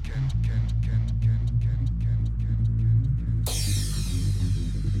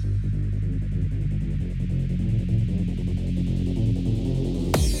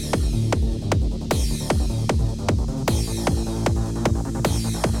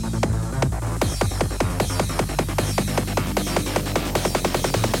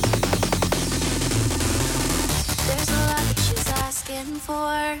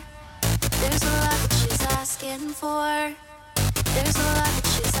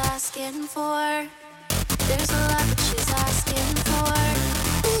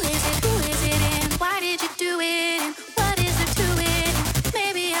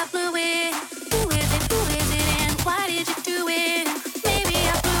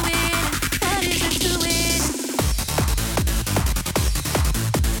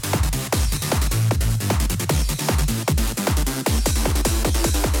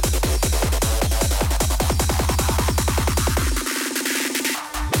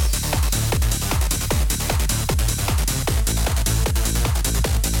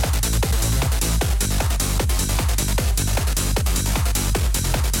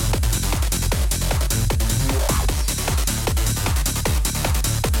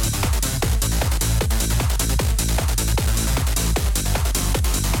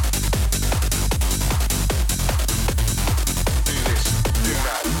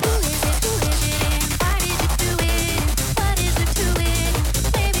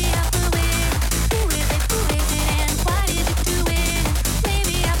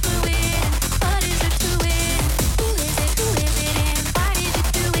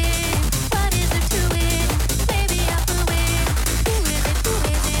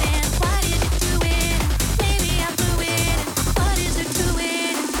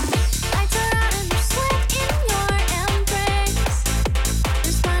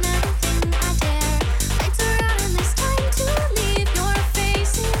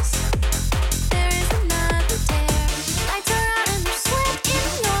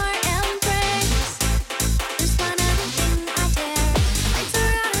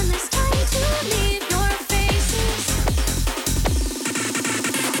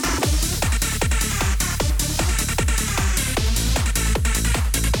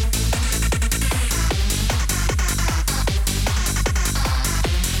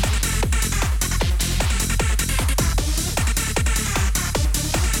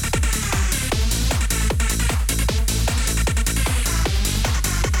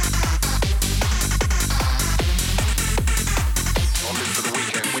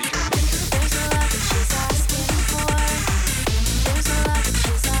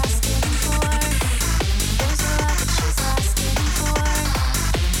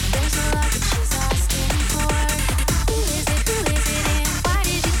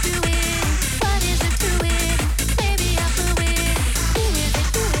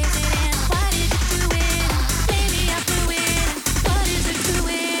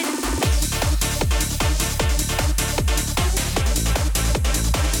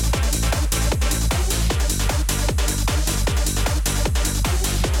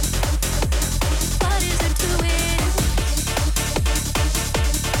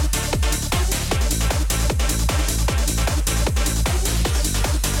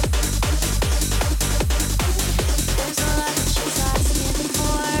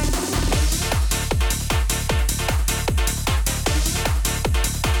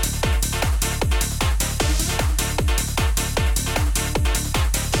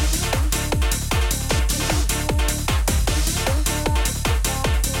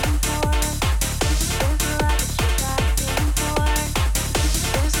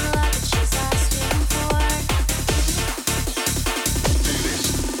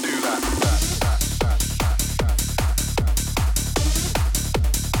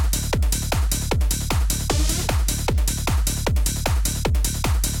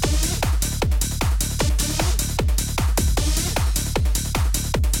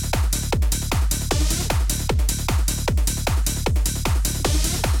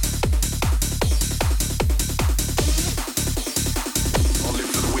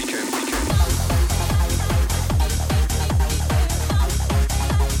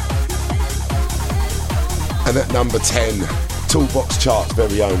 And at number 10, Toolbox Chart's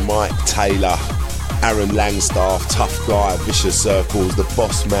very own Mike Taylor, Aaron Langstaff, tough guy, Vicious Circles, the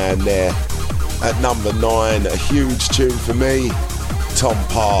boss man there. At number 9, a huge tune for me, Tom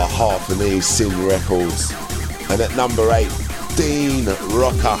Parr, Half a Knee, Sin Records. And at number 8, Dean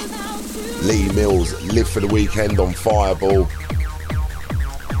Rocker, Lee Mills, Live for the Weekend on Fireball.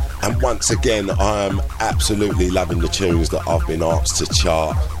 And once again, I am absolutely loving the tunes that I've been asked to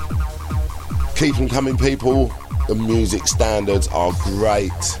chart. Keep them coming, people. The music standards are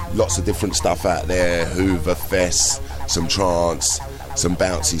great. Lots of different stuff out there. Hoover Fest, some trance, some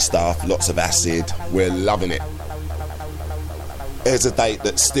bouncy stuff, lots of acid. We're loving it. There's a date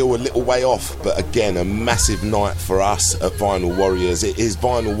that's still a little way off, but again, a massive night for us at Vinyl Warriors. It is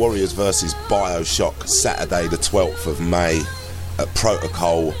Vinyl Warriors versus Bioshock, Saturday the 12th of May at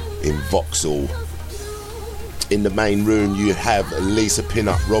Protocol in Vauxhall. In the main room, you have Lisa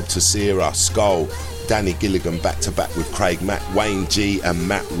Pinnup, Rob Tessera, Skull, Danny Gilligan back to back with Craig Mack, Wayne G and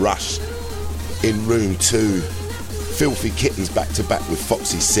Matt Rush. In room 2, Filthy Kittens back to back with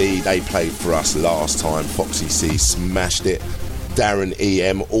Foxy C. They played for us last time. Foxy C smashed it. Darren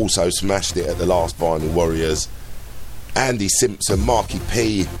EM also smashed it at the last Vinyl Warriors. Andy Simpson, Marky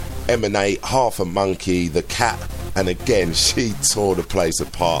P, Emanate, Half a Monkey, The Cat, and again she tore the place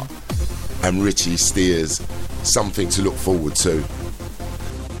apart. And Richie Steers, something to look forward to.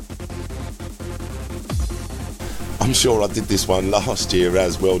 I'm sure I did this one last year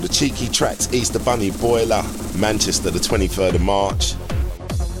as well. The Cheeky Tracks Easter Bunny Boiler, Manchester the 23rd of March.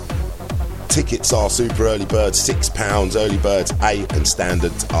 Tickets are super early birds £6, early birds 8 and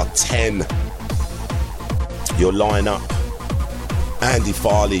standards are 10. Your lineup: Andy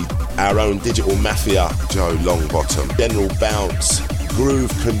Farley, our own Digital Mafia, Joe Longbottom, General Bounce,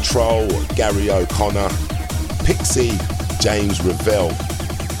 Groove Control, Gary O'Connor, Pixie, James Revell.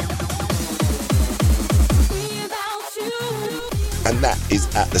 And that is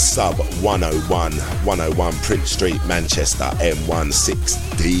at the Sub 101 Prince Street, Manchester,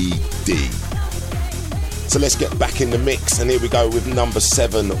 M16DD. So let's get back in the mix, and here we go with number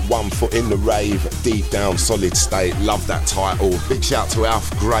 7, One Foot in the Rave, Deep Down Solid State. Love that title. Big shout to Alf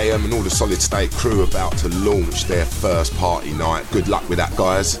Graham and all the Solid State crew about to launch their first party night. Good luck with that,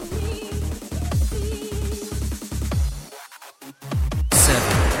 guys.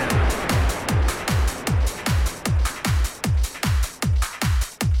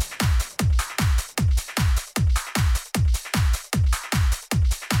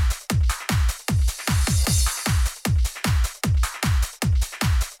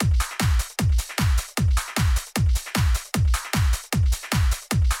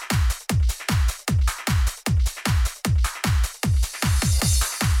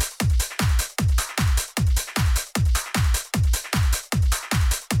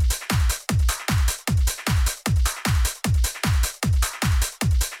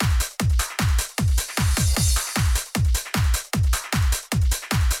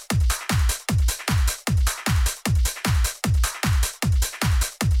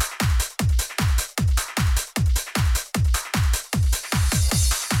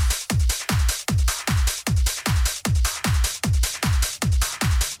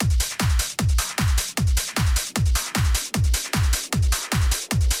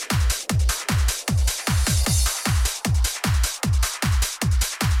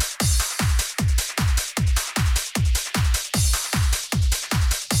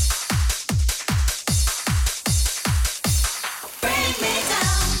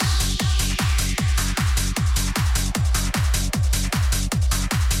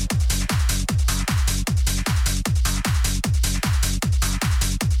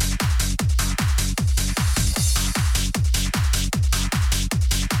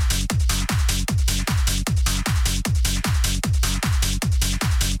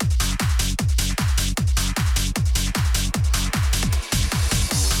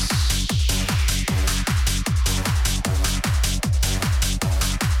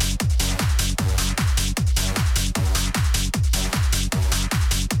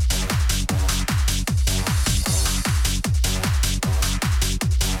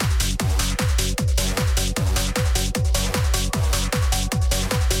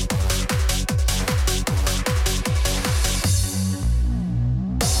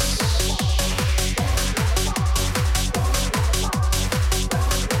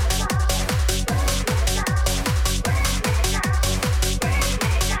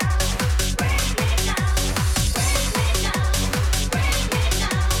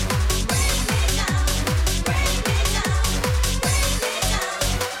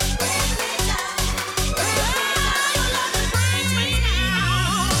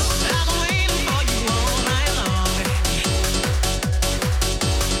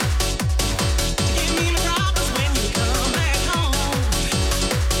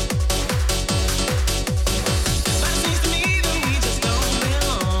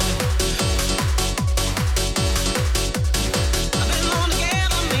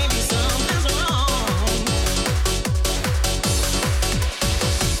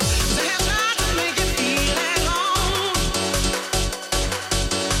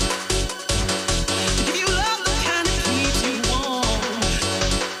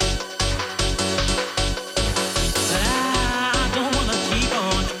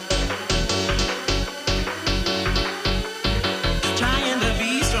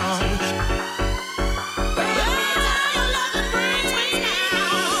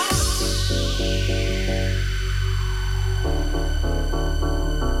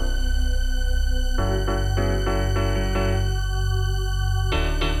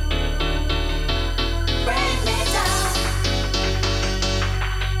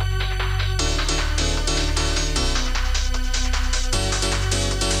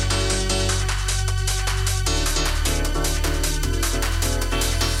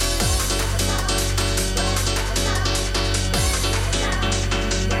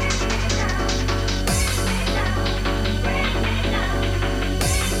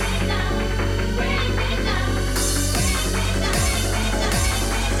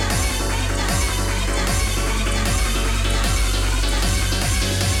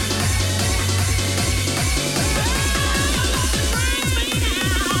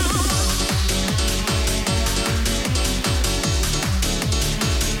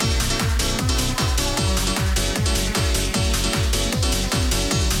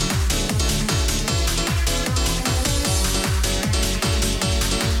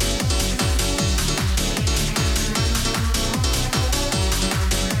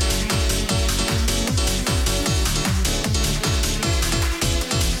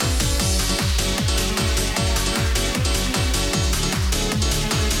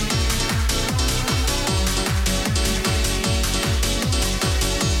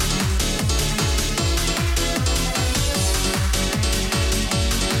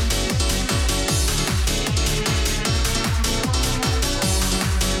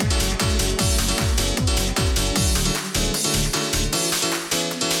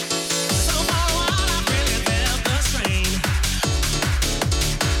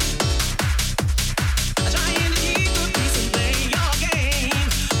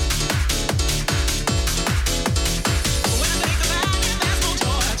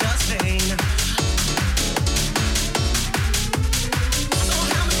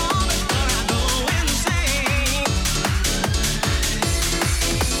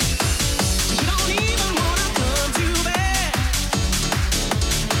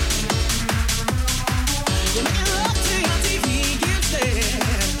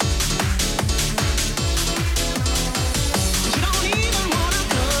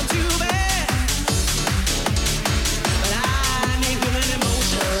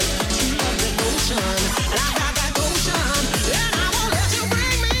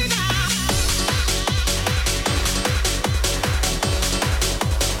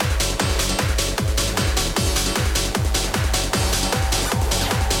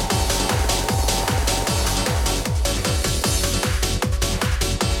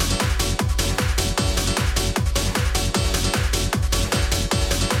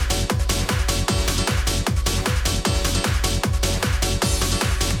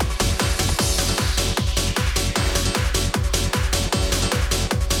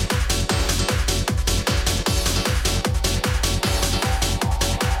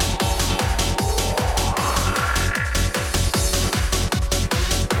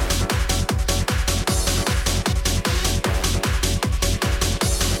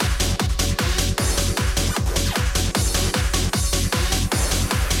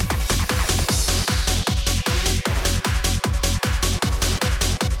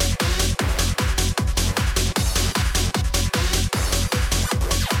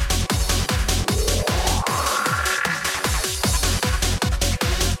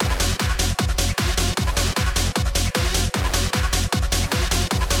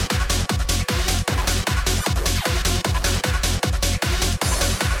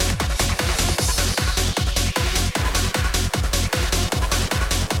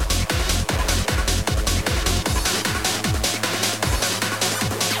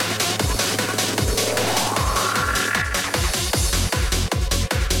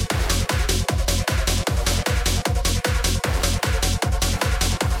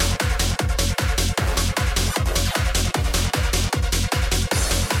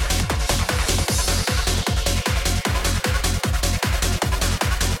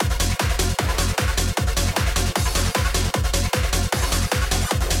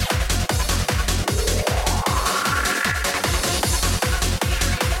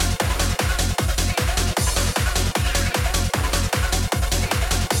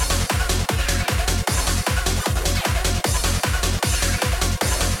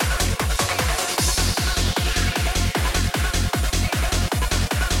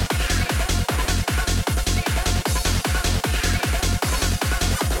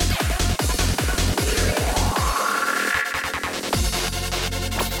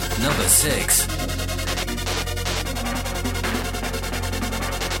 Number 6.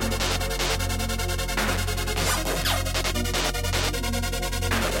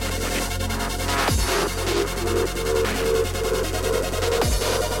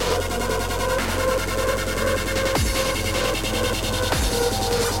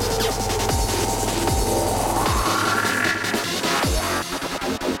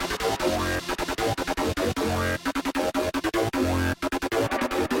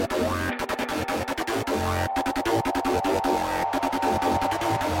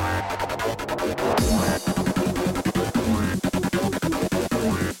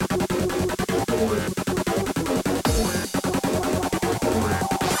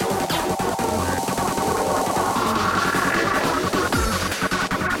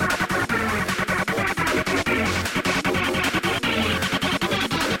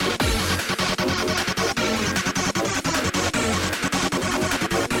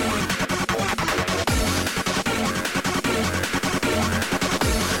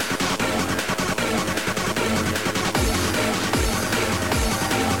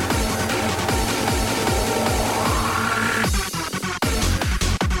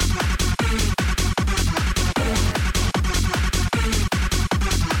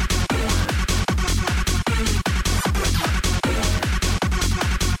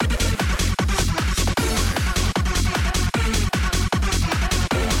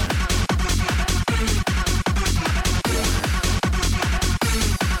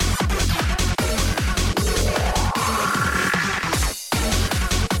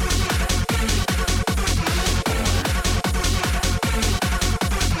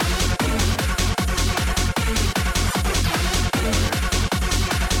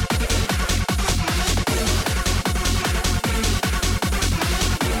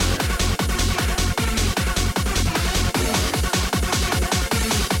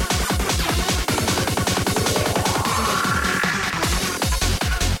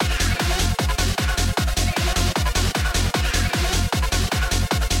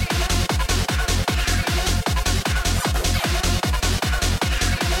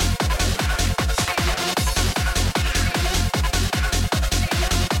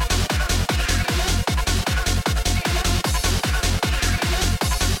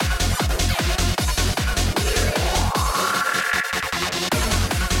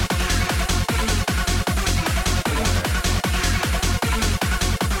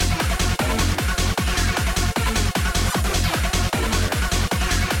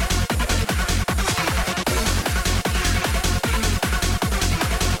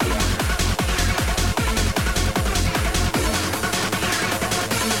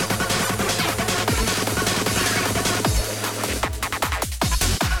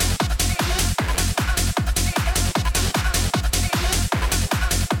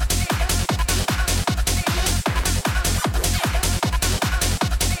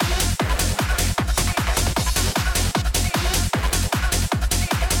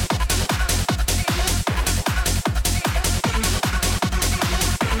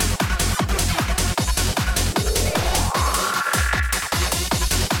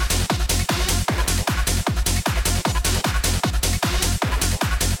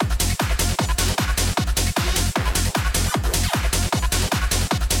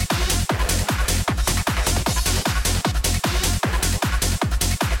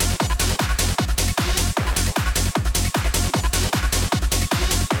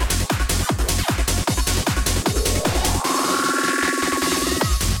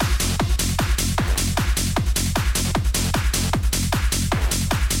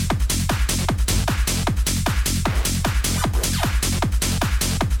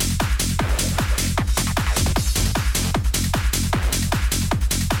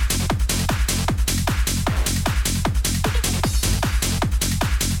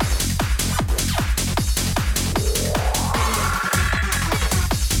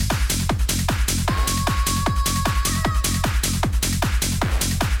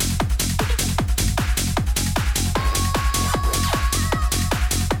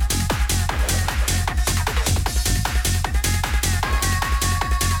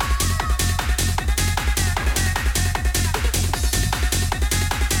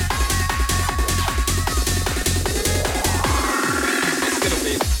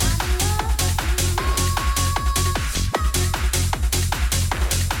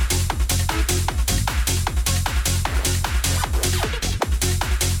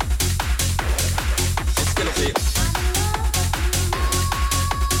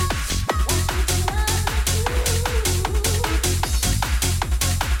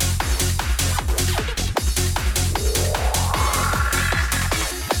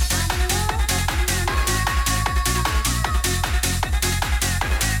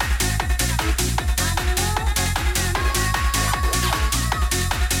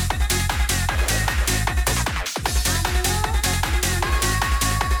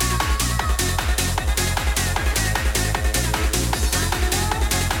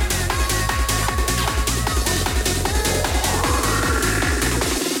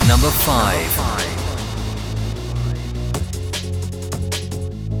 number 5.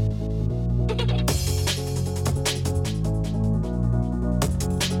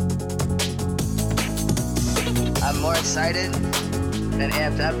 I'm more excited and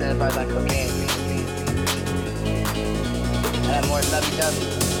amped up than if I was on cocaine. And I'm more lovey-dovey,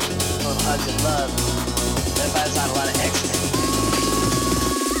 full of hugs and love than if I was on a lot of ecstasy.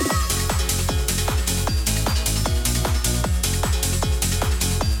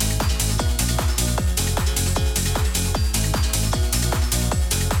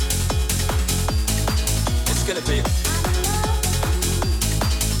 It's gonna be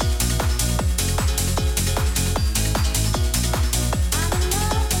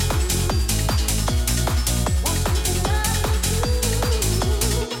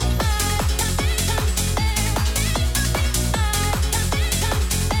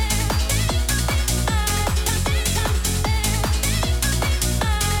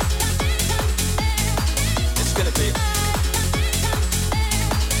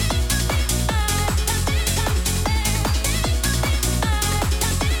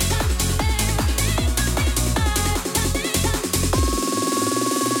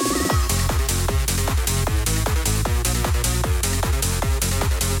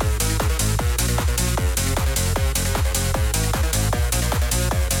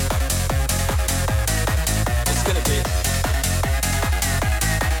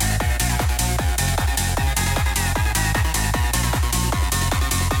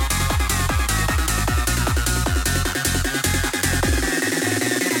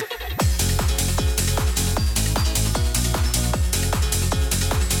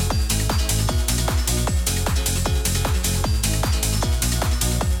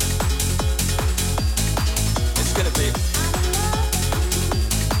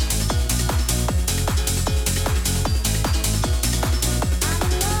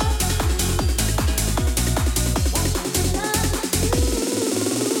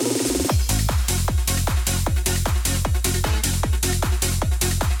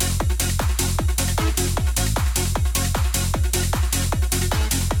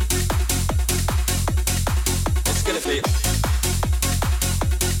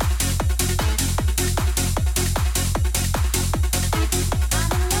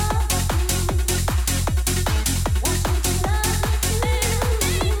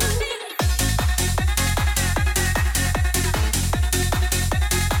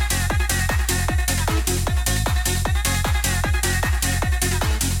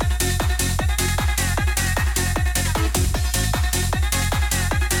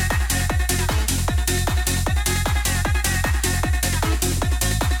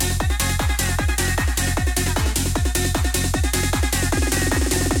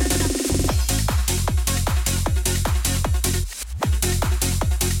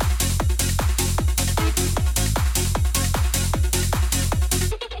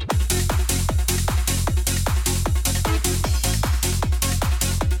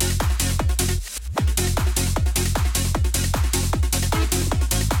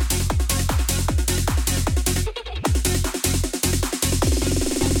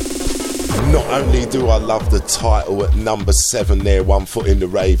Not only do I love the title at number 7 there, One Foot in the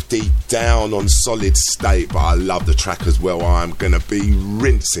Rave, deep down on Solid State, but I love the track as well. I'm going to be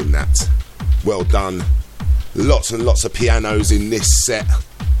rinsing that. Well done. Lots and lots of pianos in this set.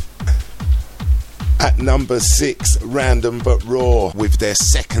 At number 6, Random But Raw, with their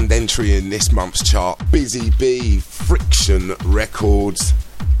second entry in this month's chart, Busy Bee, Friction Records.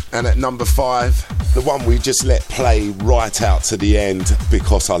 And at number 5, the one we just let play right out to the end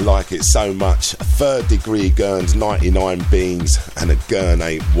because I like it so much, Third Degree Gurn's 99 Beans and a Gurn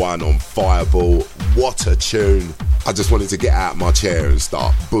 81 on Fireball. What a tune. I just wanted to get out of my chair and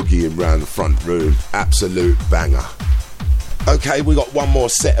start boogieing round the front room. Absolute banger. Okay, we got one more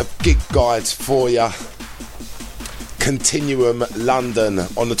set of gig guides for you. Continuum London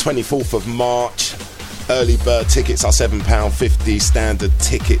on the 24th of March. Early bird tickets are £7.50, standard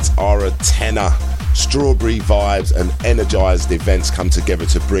tickets are a tenner. Strawberry Vibes and Energised Events come together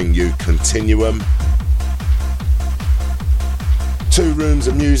to bring you Continuum. 2 rooms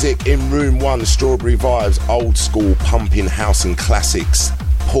of music. In room 1, Strawberry Vibes, old school pumping house and classics.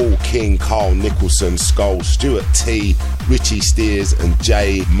 Paul King, Carl Nicholson, Skull, Stuart T, Richie Steers and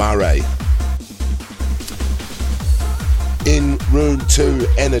Jay Murray. In room 2,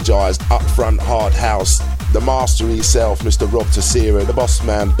 Energised, upfront hard house. The master himself, Mr. Rob Tessera, the boss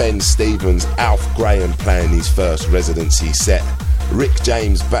man Ben Stevens, Alf Graham playing his first residency set. Rick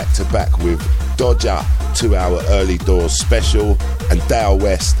James back to back with Dodger, 2-hour early doors special, and Dale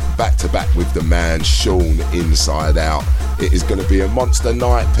West back to back with the man Sean Inside Out It is going to be a monster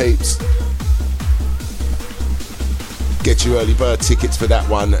night, peeps. Get your early bird tickets for that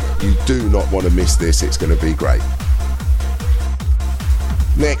one. You do not want to miss this. It's going to be great.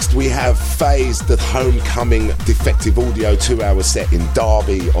 Next we have FaZe, the homecoming Defective Audio 2-hour set in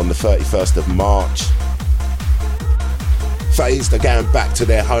Derby on the 31st of March. FaZe, they're going back to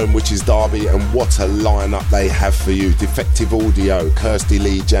their home, which is Derby, and what a lineup they have for you. Defective Audio, Kirsty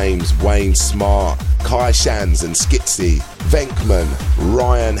Lee James, Wayne Smart, Kai Shans and Skitsy, Venkman,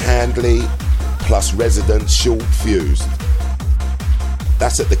 Ryan Handley, plus resident Short Fused.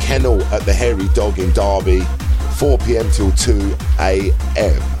 That's at the Kennel at the Hairy Dog in Derby, 4 p.m. till 2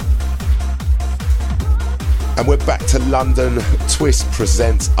 a.m. And we're back to London. Twist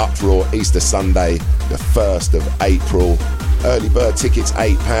presents Uproar Easter Sunday, the 1st of April. Early bird tickets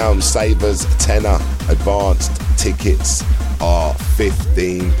 £8, savers tenner, advanced tickets are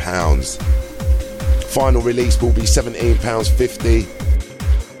 £15. Final release will be £17.50.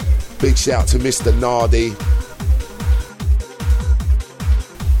 Big shout to Mr. Nardi.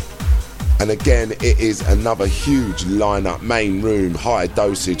 And again, it is another huge lineup, main room, high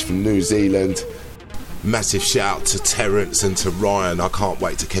dosage from New Zealand. Massive shout to Terence and to Ryan. I can't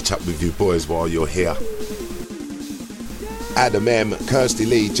wait to catch up with you boys while you're here. Adam M, Kirsty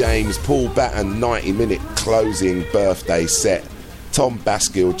Lee James, Paul Batten, 90-minute closing birthday set. Tom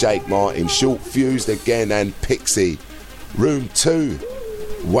Baskill, Jake Martin, Short Fused again, and Pixie. Room 2,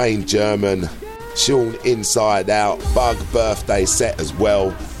 Wayne German, Sean Inside Out, Bug birthday set as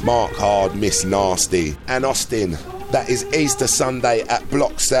well, Mark Hard, Miss Nasty, and Austin. That is Easter Sunday at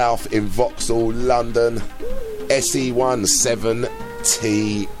Block South in Vauxhall, London,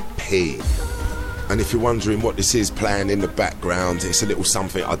 SE17TP. And if you're wondering what this is playing in the background, it's a little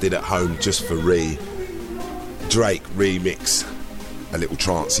something I did at home just for Drake remix, a little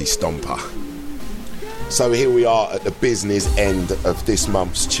trancey stomper. So here we are at the business end of this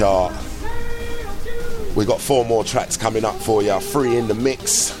month's chart. We got 4 more tracks coming up for you, 3 in the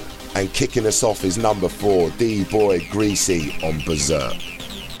mix, and kicking us off is number 4, D-Boy Greasy on Berserk.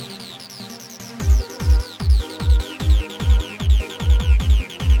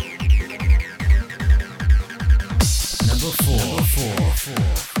 Number 4.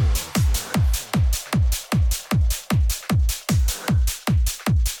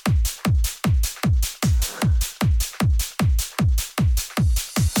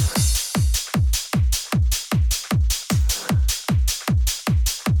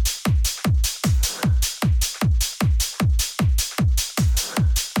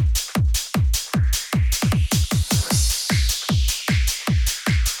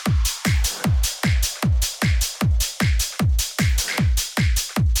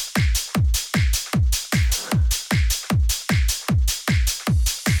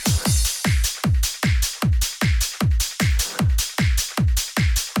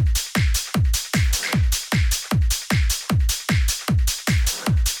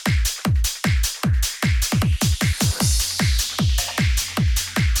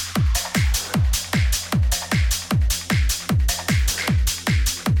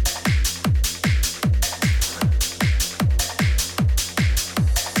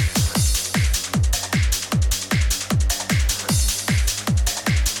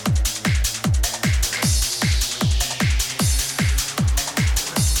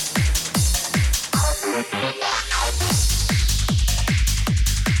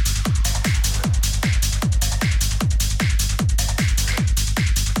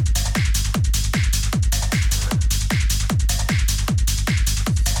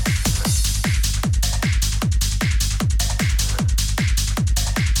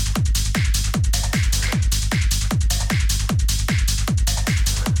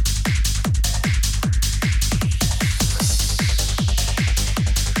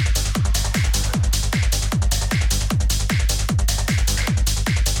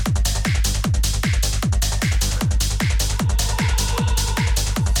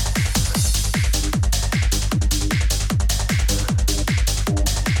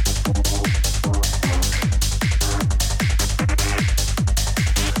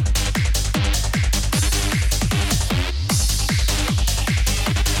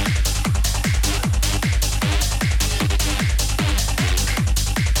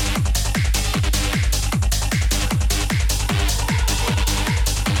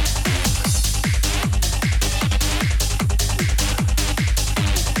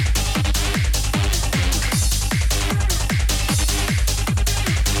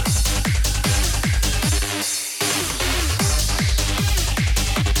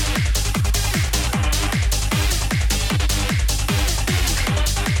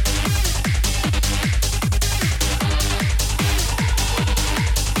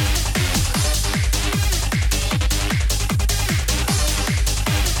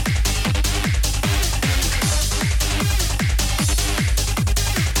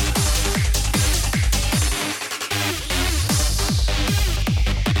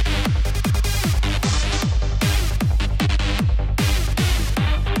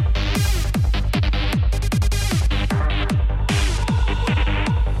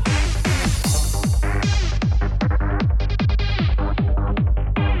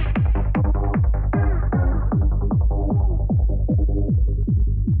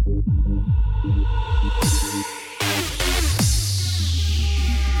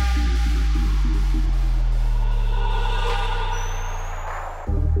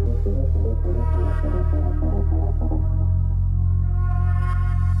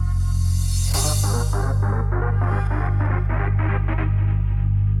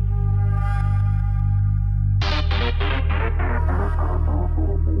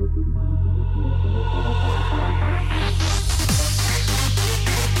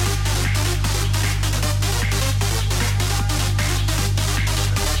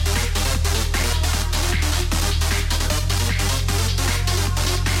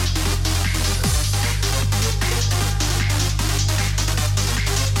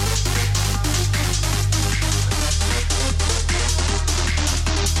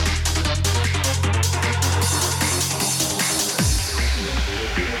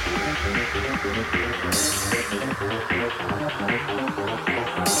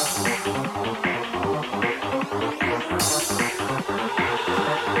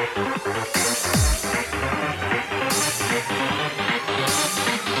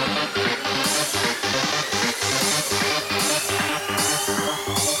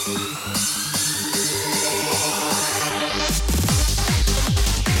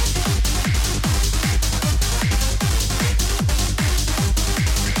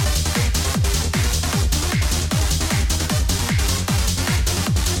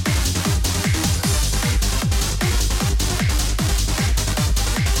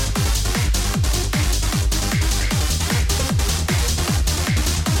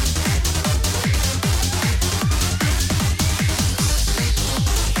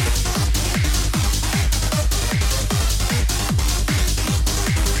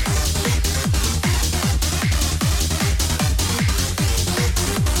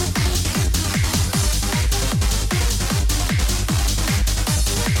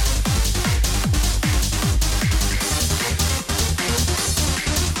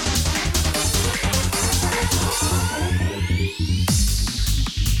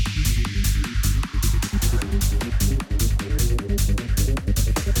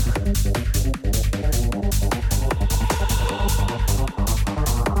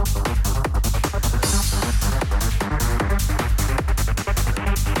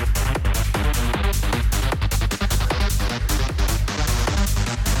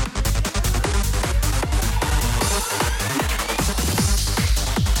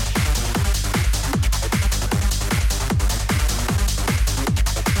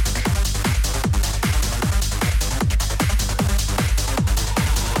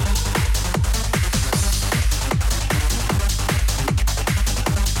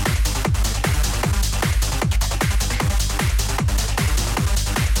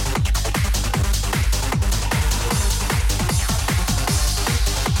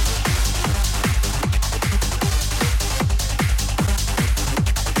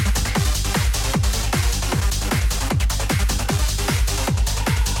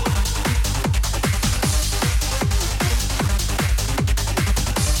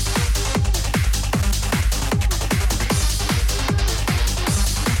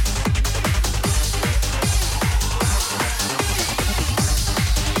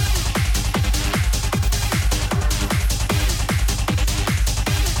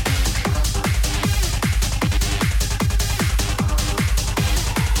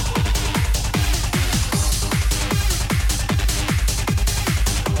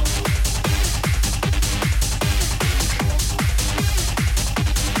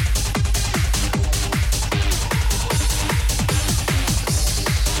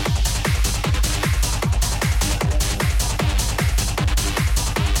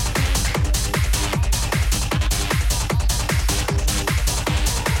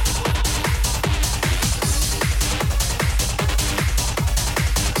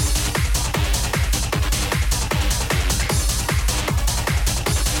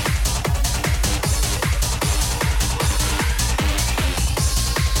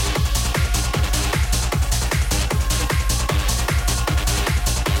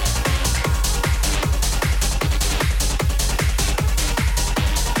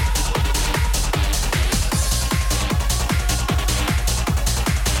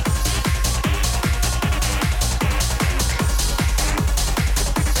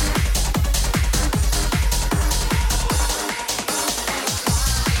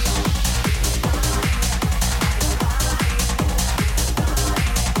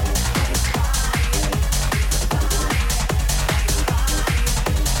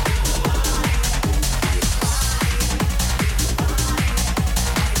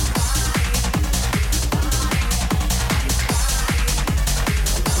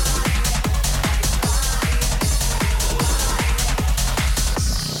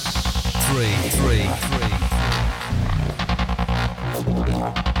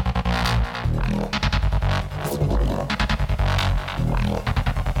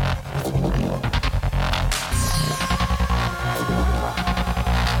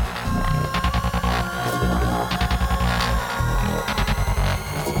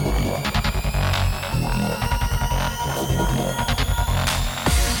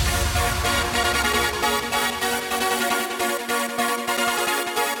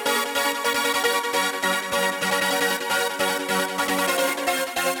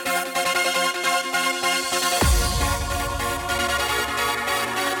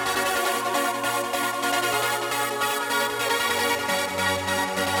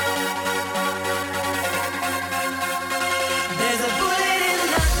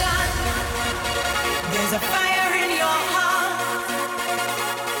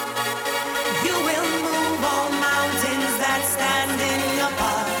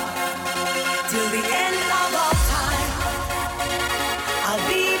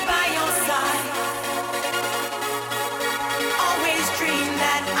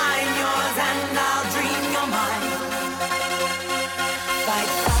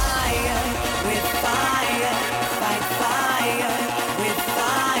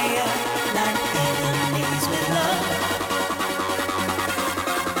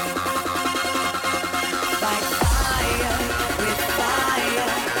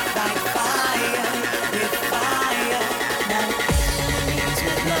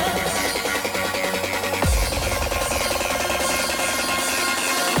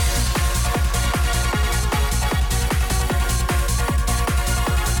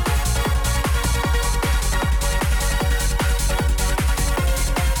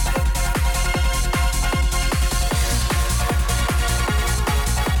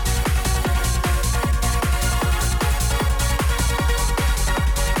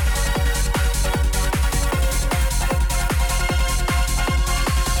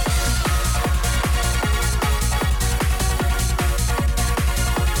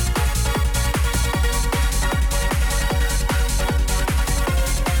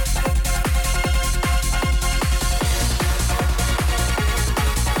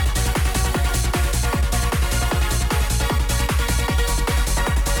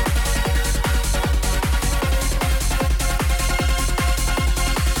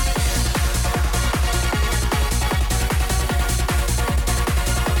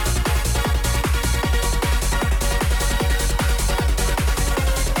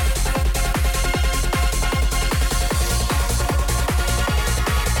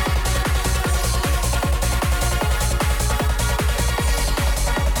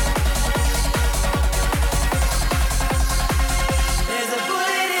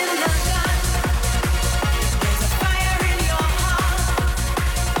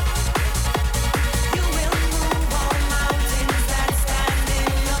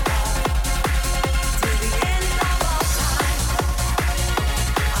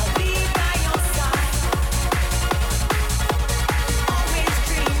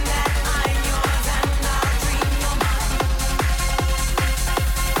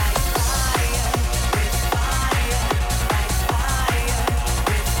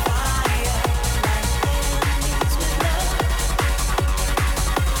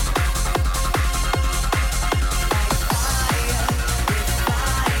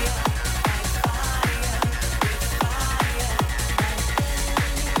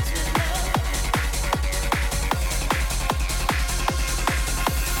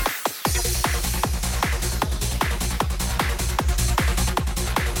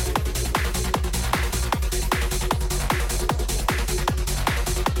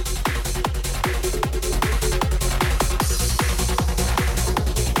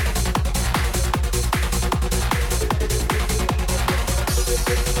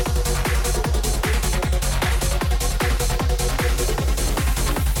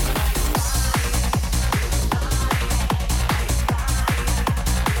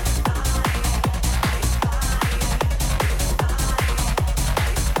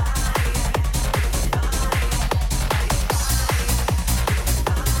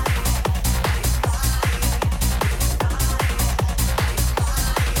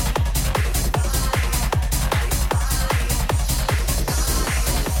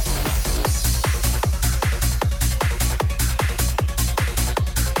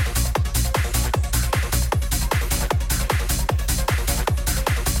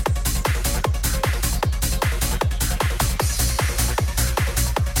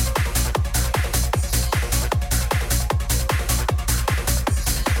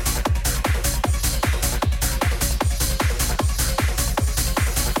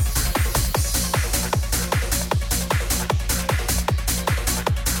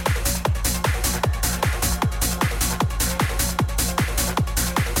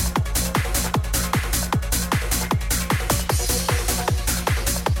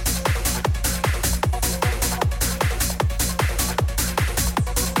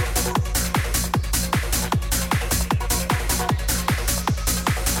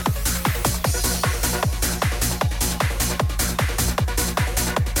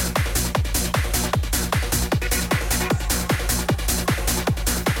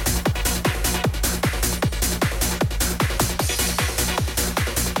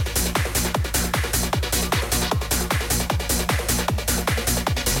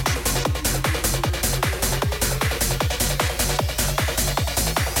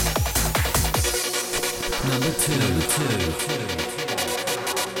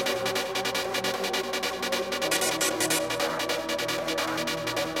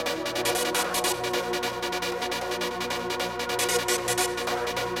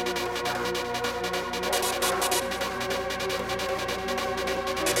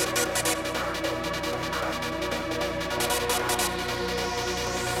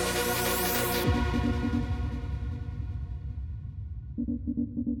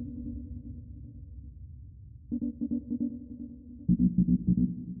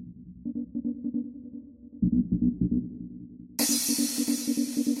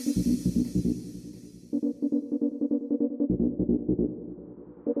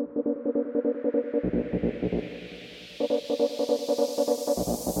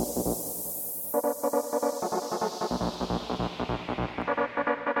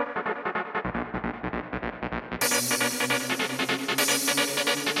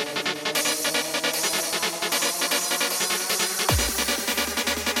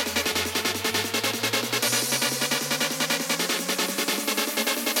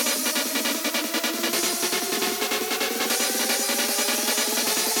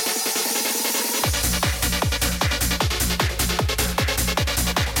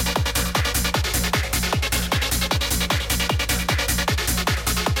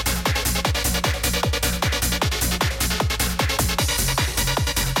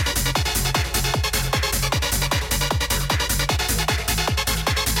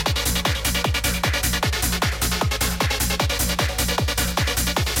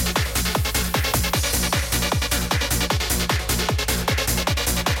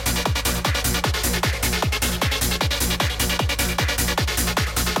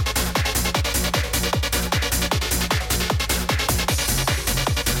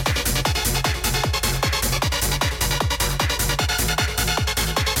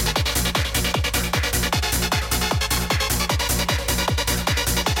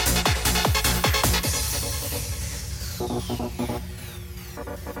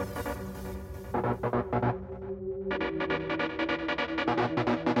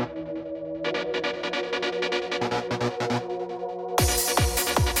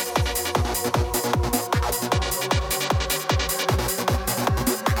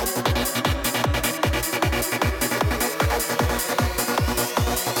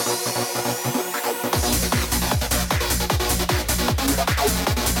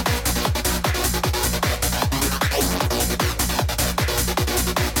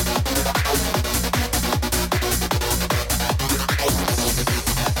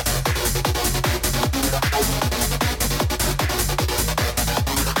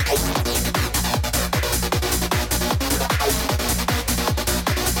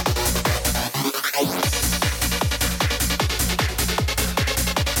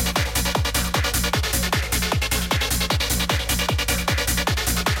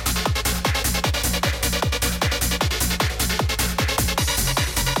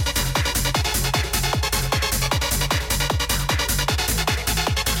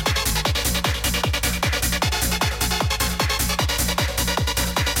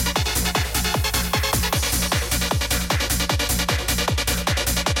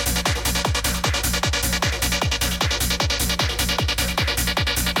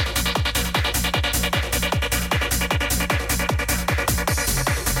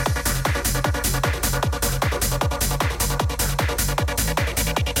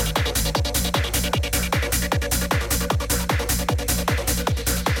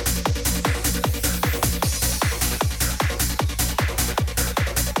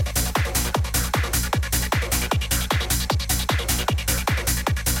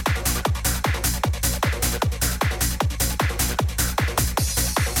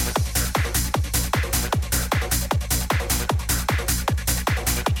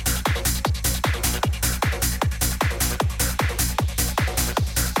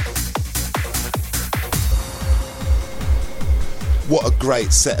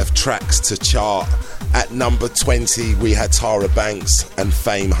 great set of tracks to chart. At number 20 we had Tara Banks and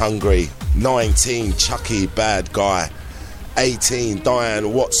Fame Hungry. 19, Chucky Bad Guy. 18,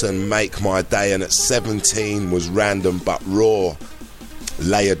 Diane Watson, Make My Day. And at 17 was Random But Raw,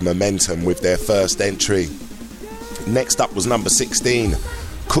 Layered Momentum, with their first entry. Next up was number 16,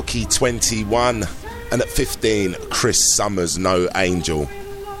 Cookie 21. And at 15, Chris Summers, No Angel.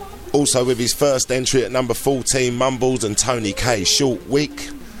 Also with his first entry at number 14, Mumbles and Tony K, Short Week.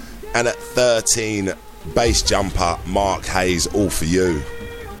 And at 13, Bass Jumper, Mark Hayes, All For You.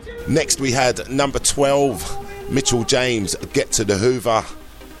 Next we had number 12, Mitchell James, Get To The Hoover.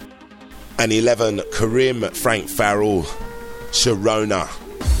 And 11, Karim, Frank Farrell, Sharona.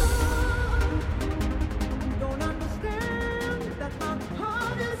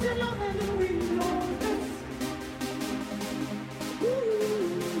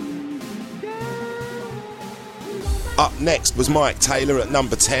 Up next was Mike Taylor at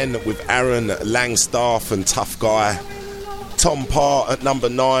number 10 with Aaron Langstaff and Tough Guy. Tom Parr at number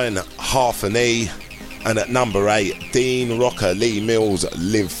 9, Half an E. And at number 8, Dean Rocker, Lee Mills,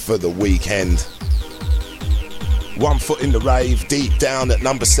 Live For The Weekend. One Foot in the Rave, Deep Down at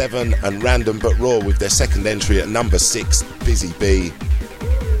number 7, and Random But Raw with their second entry at number 6, Busy Bee.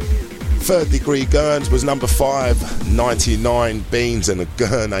 Third Degree Gurns was number 5, 99 Beans and a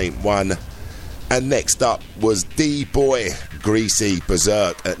Gurn Ain't One. And next up was D-Boy, Greasy,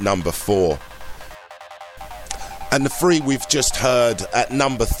 Berserk at number 4. And the three we've just heard at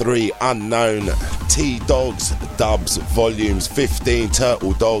number 3, Unknown, T-Dogs, Dubs, Volumes 15,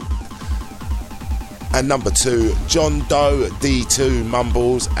 Turtle Dog. And number 2, John Doe, D2,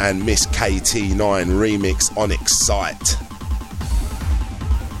 Mumbles, and Miss KT9 remix on Excite.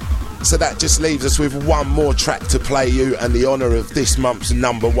 So that just leaves us with one more track to play you, and the honour of this month's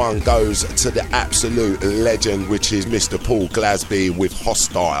number 1 goes to the absolute legend, which is Mr. Paul Glasby with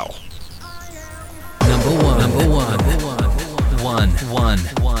Hostile. Number one. Number one.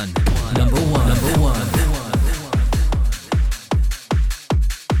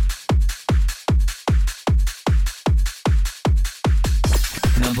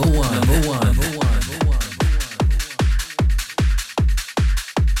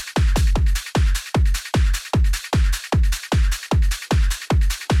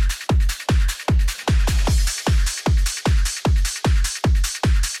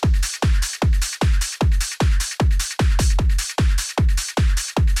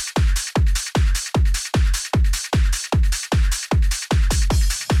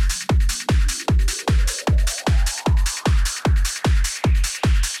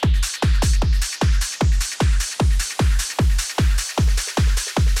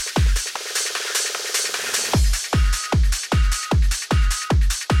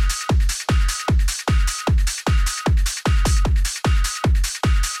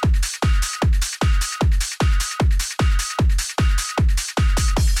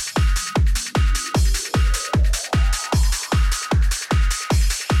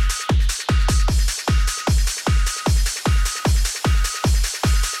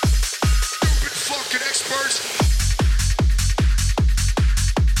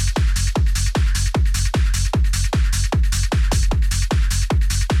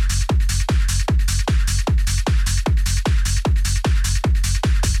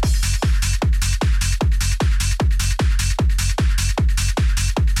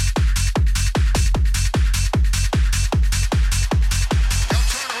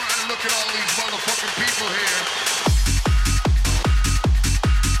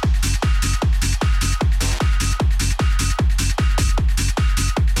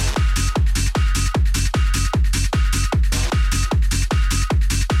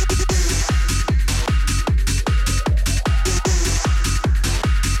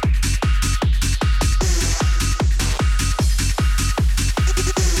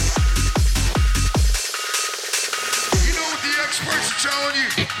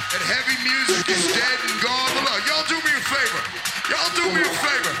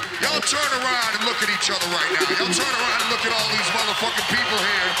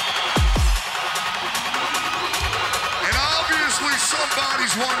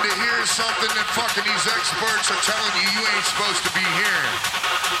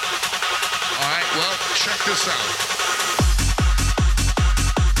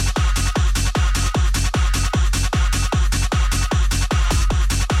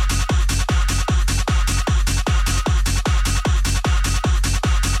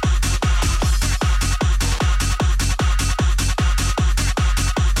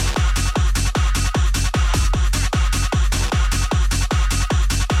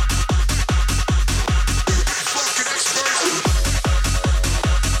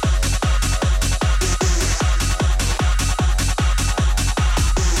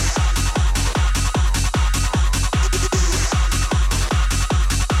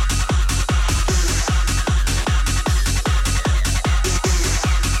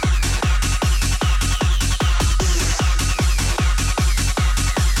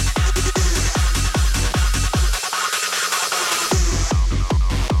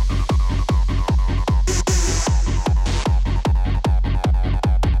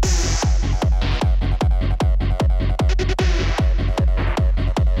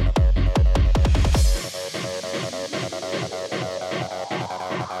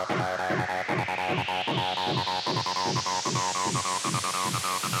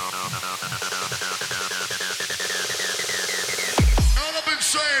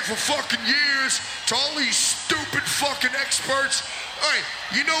 for fucking years to all these stupid fucking experts. Hey,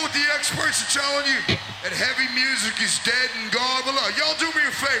 you know what the experts are telling you? That heavy music is dead and gone. But look, y'all do me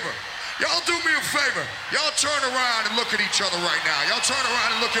a favor. Y'all do me a favor. Y'all turn around and look at each other right now. Y'all turn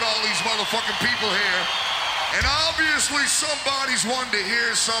around and look at all these motherfucking people here. And obviously somebody's wanting to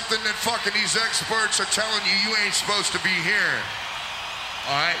hear something that fucking these experts are telling you you ain't supposed to be hearing.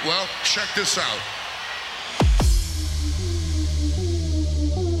 All right, well, check this out.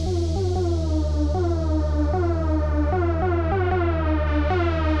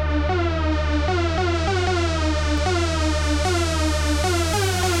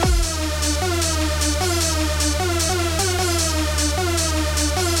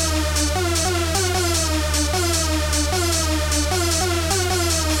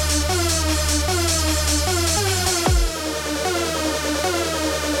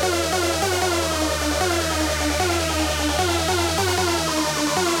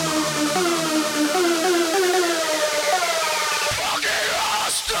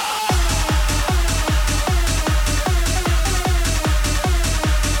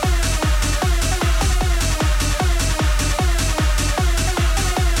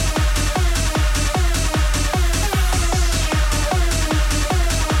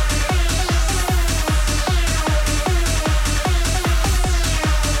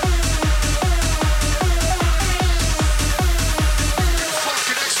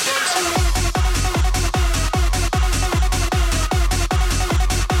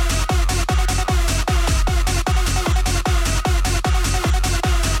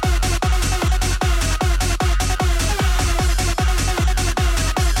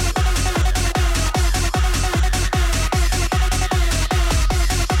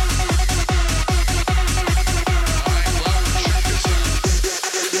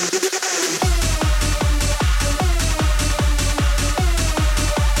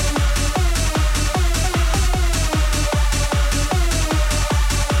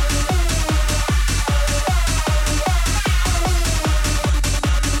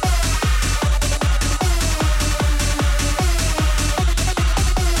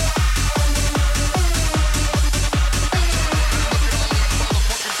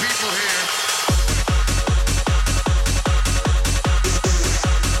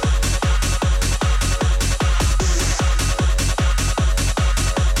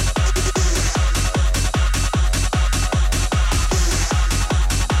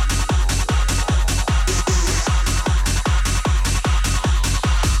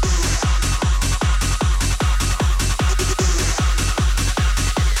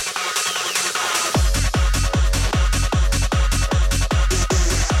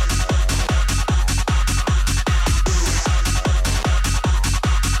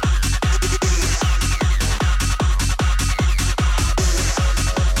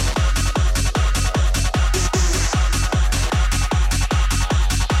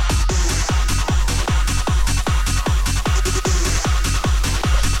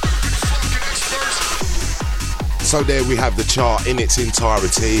 So there we have the chart in its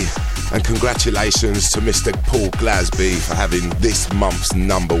entirety, and congratulations to Mr. Paul Glasby for having this month's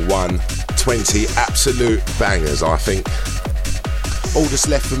number one. 20 absolute bangers, I think. All that's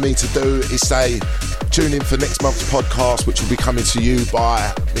left for me to do is say tune in for next month's podcast, which will be coming to you by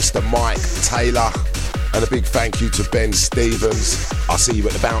Mr. Mike Taylor, and a big thank you to Ben Stevens. I'll see you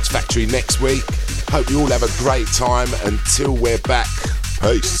at the Bounce Factory next week. Hope you all have a great time. Until we're back,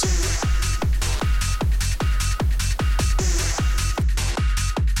 peace.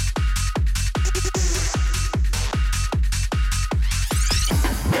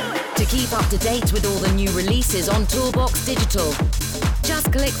 Keep up to date with all the new releases on Toolbox Digital. Just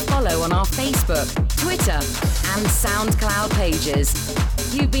click follow on our Facebook, Twitter, and SoundCloud pages.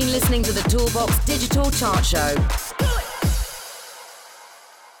 You've been listening to the Toolbox Digital Chart Show.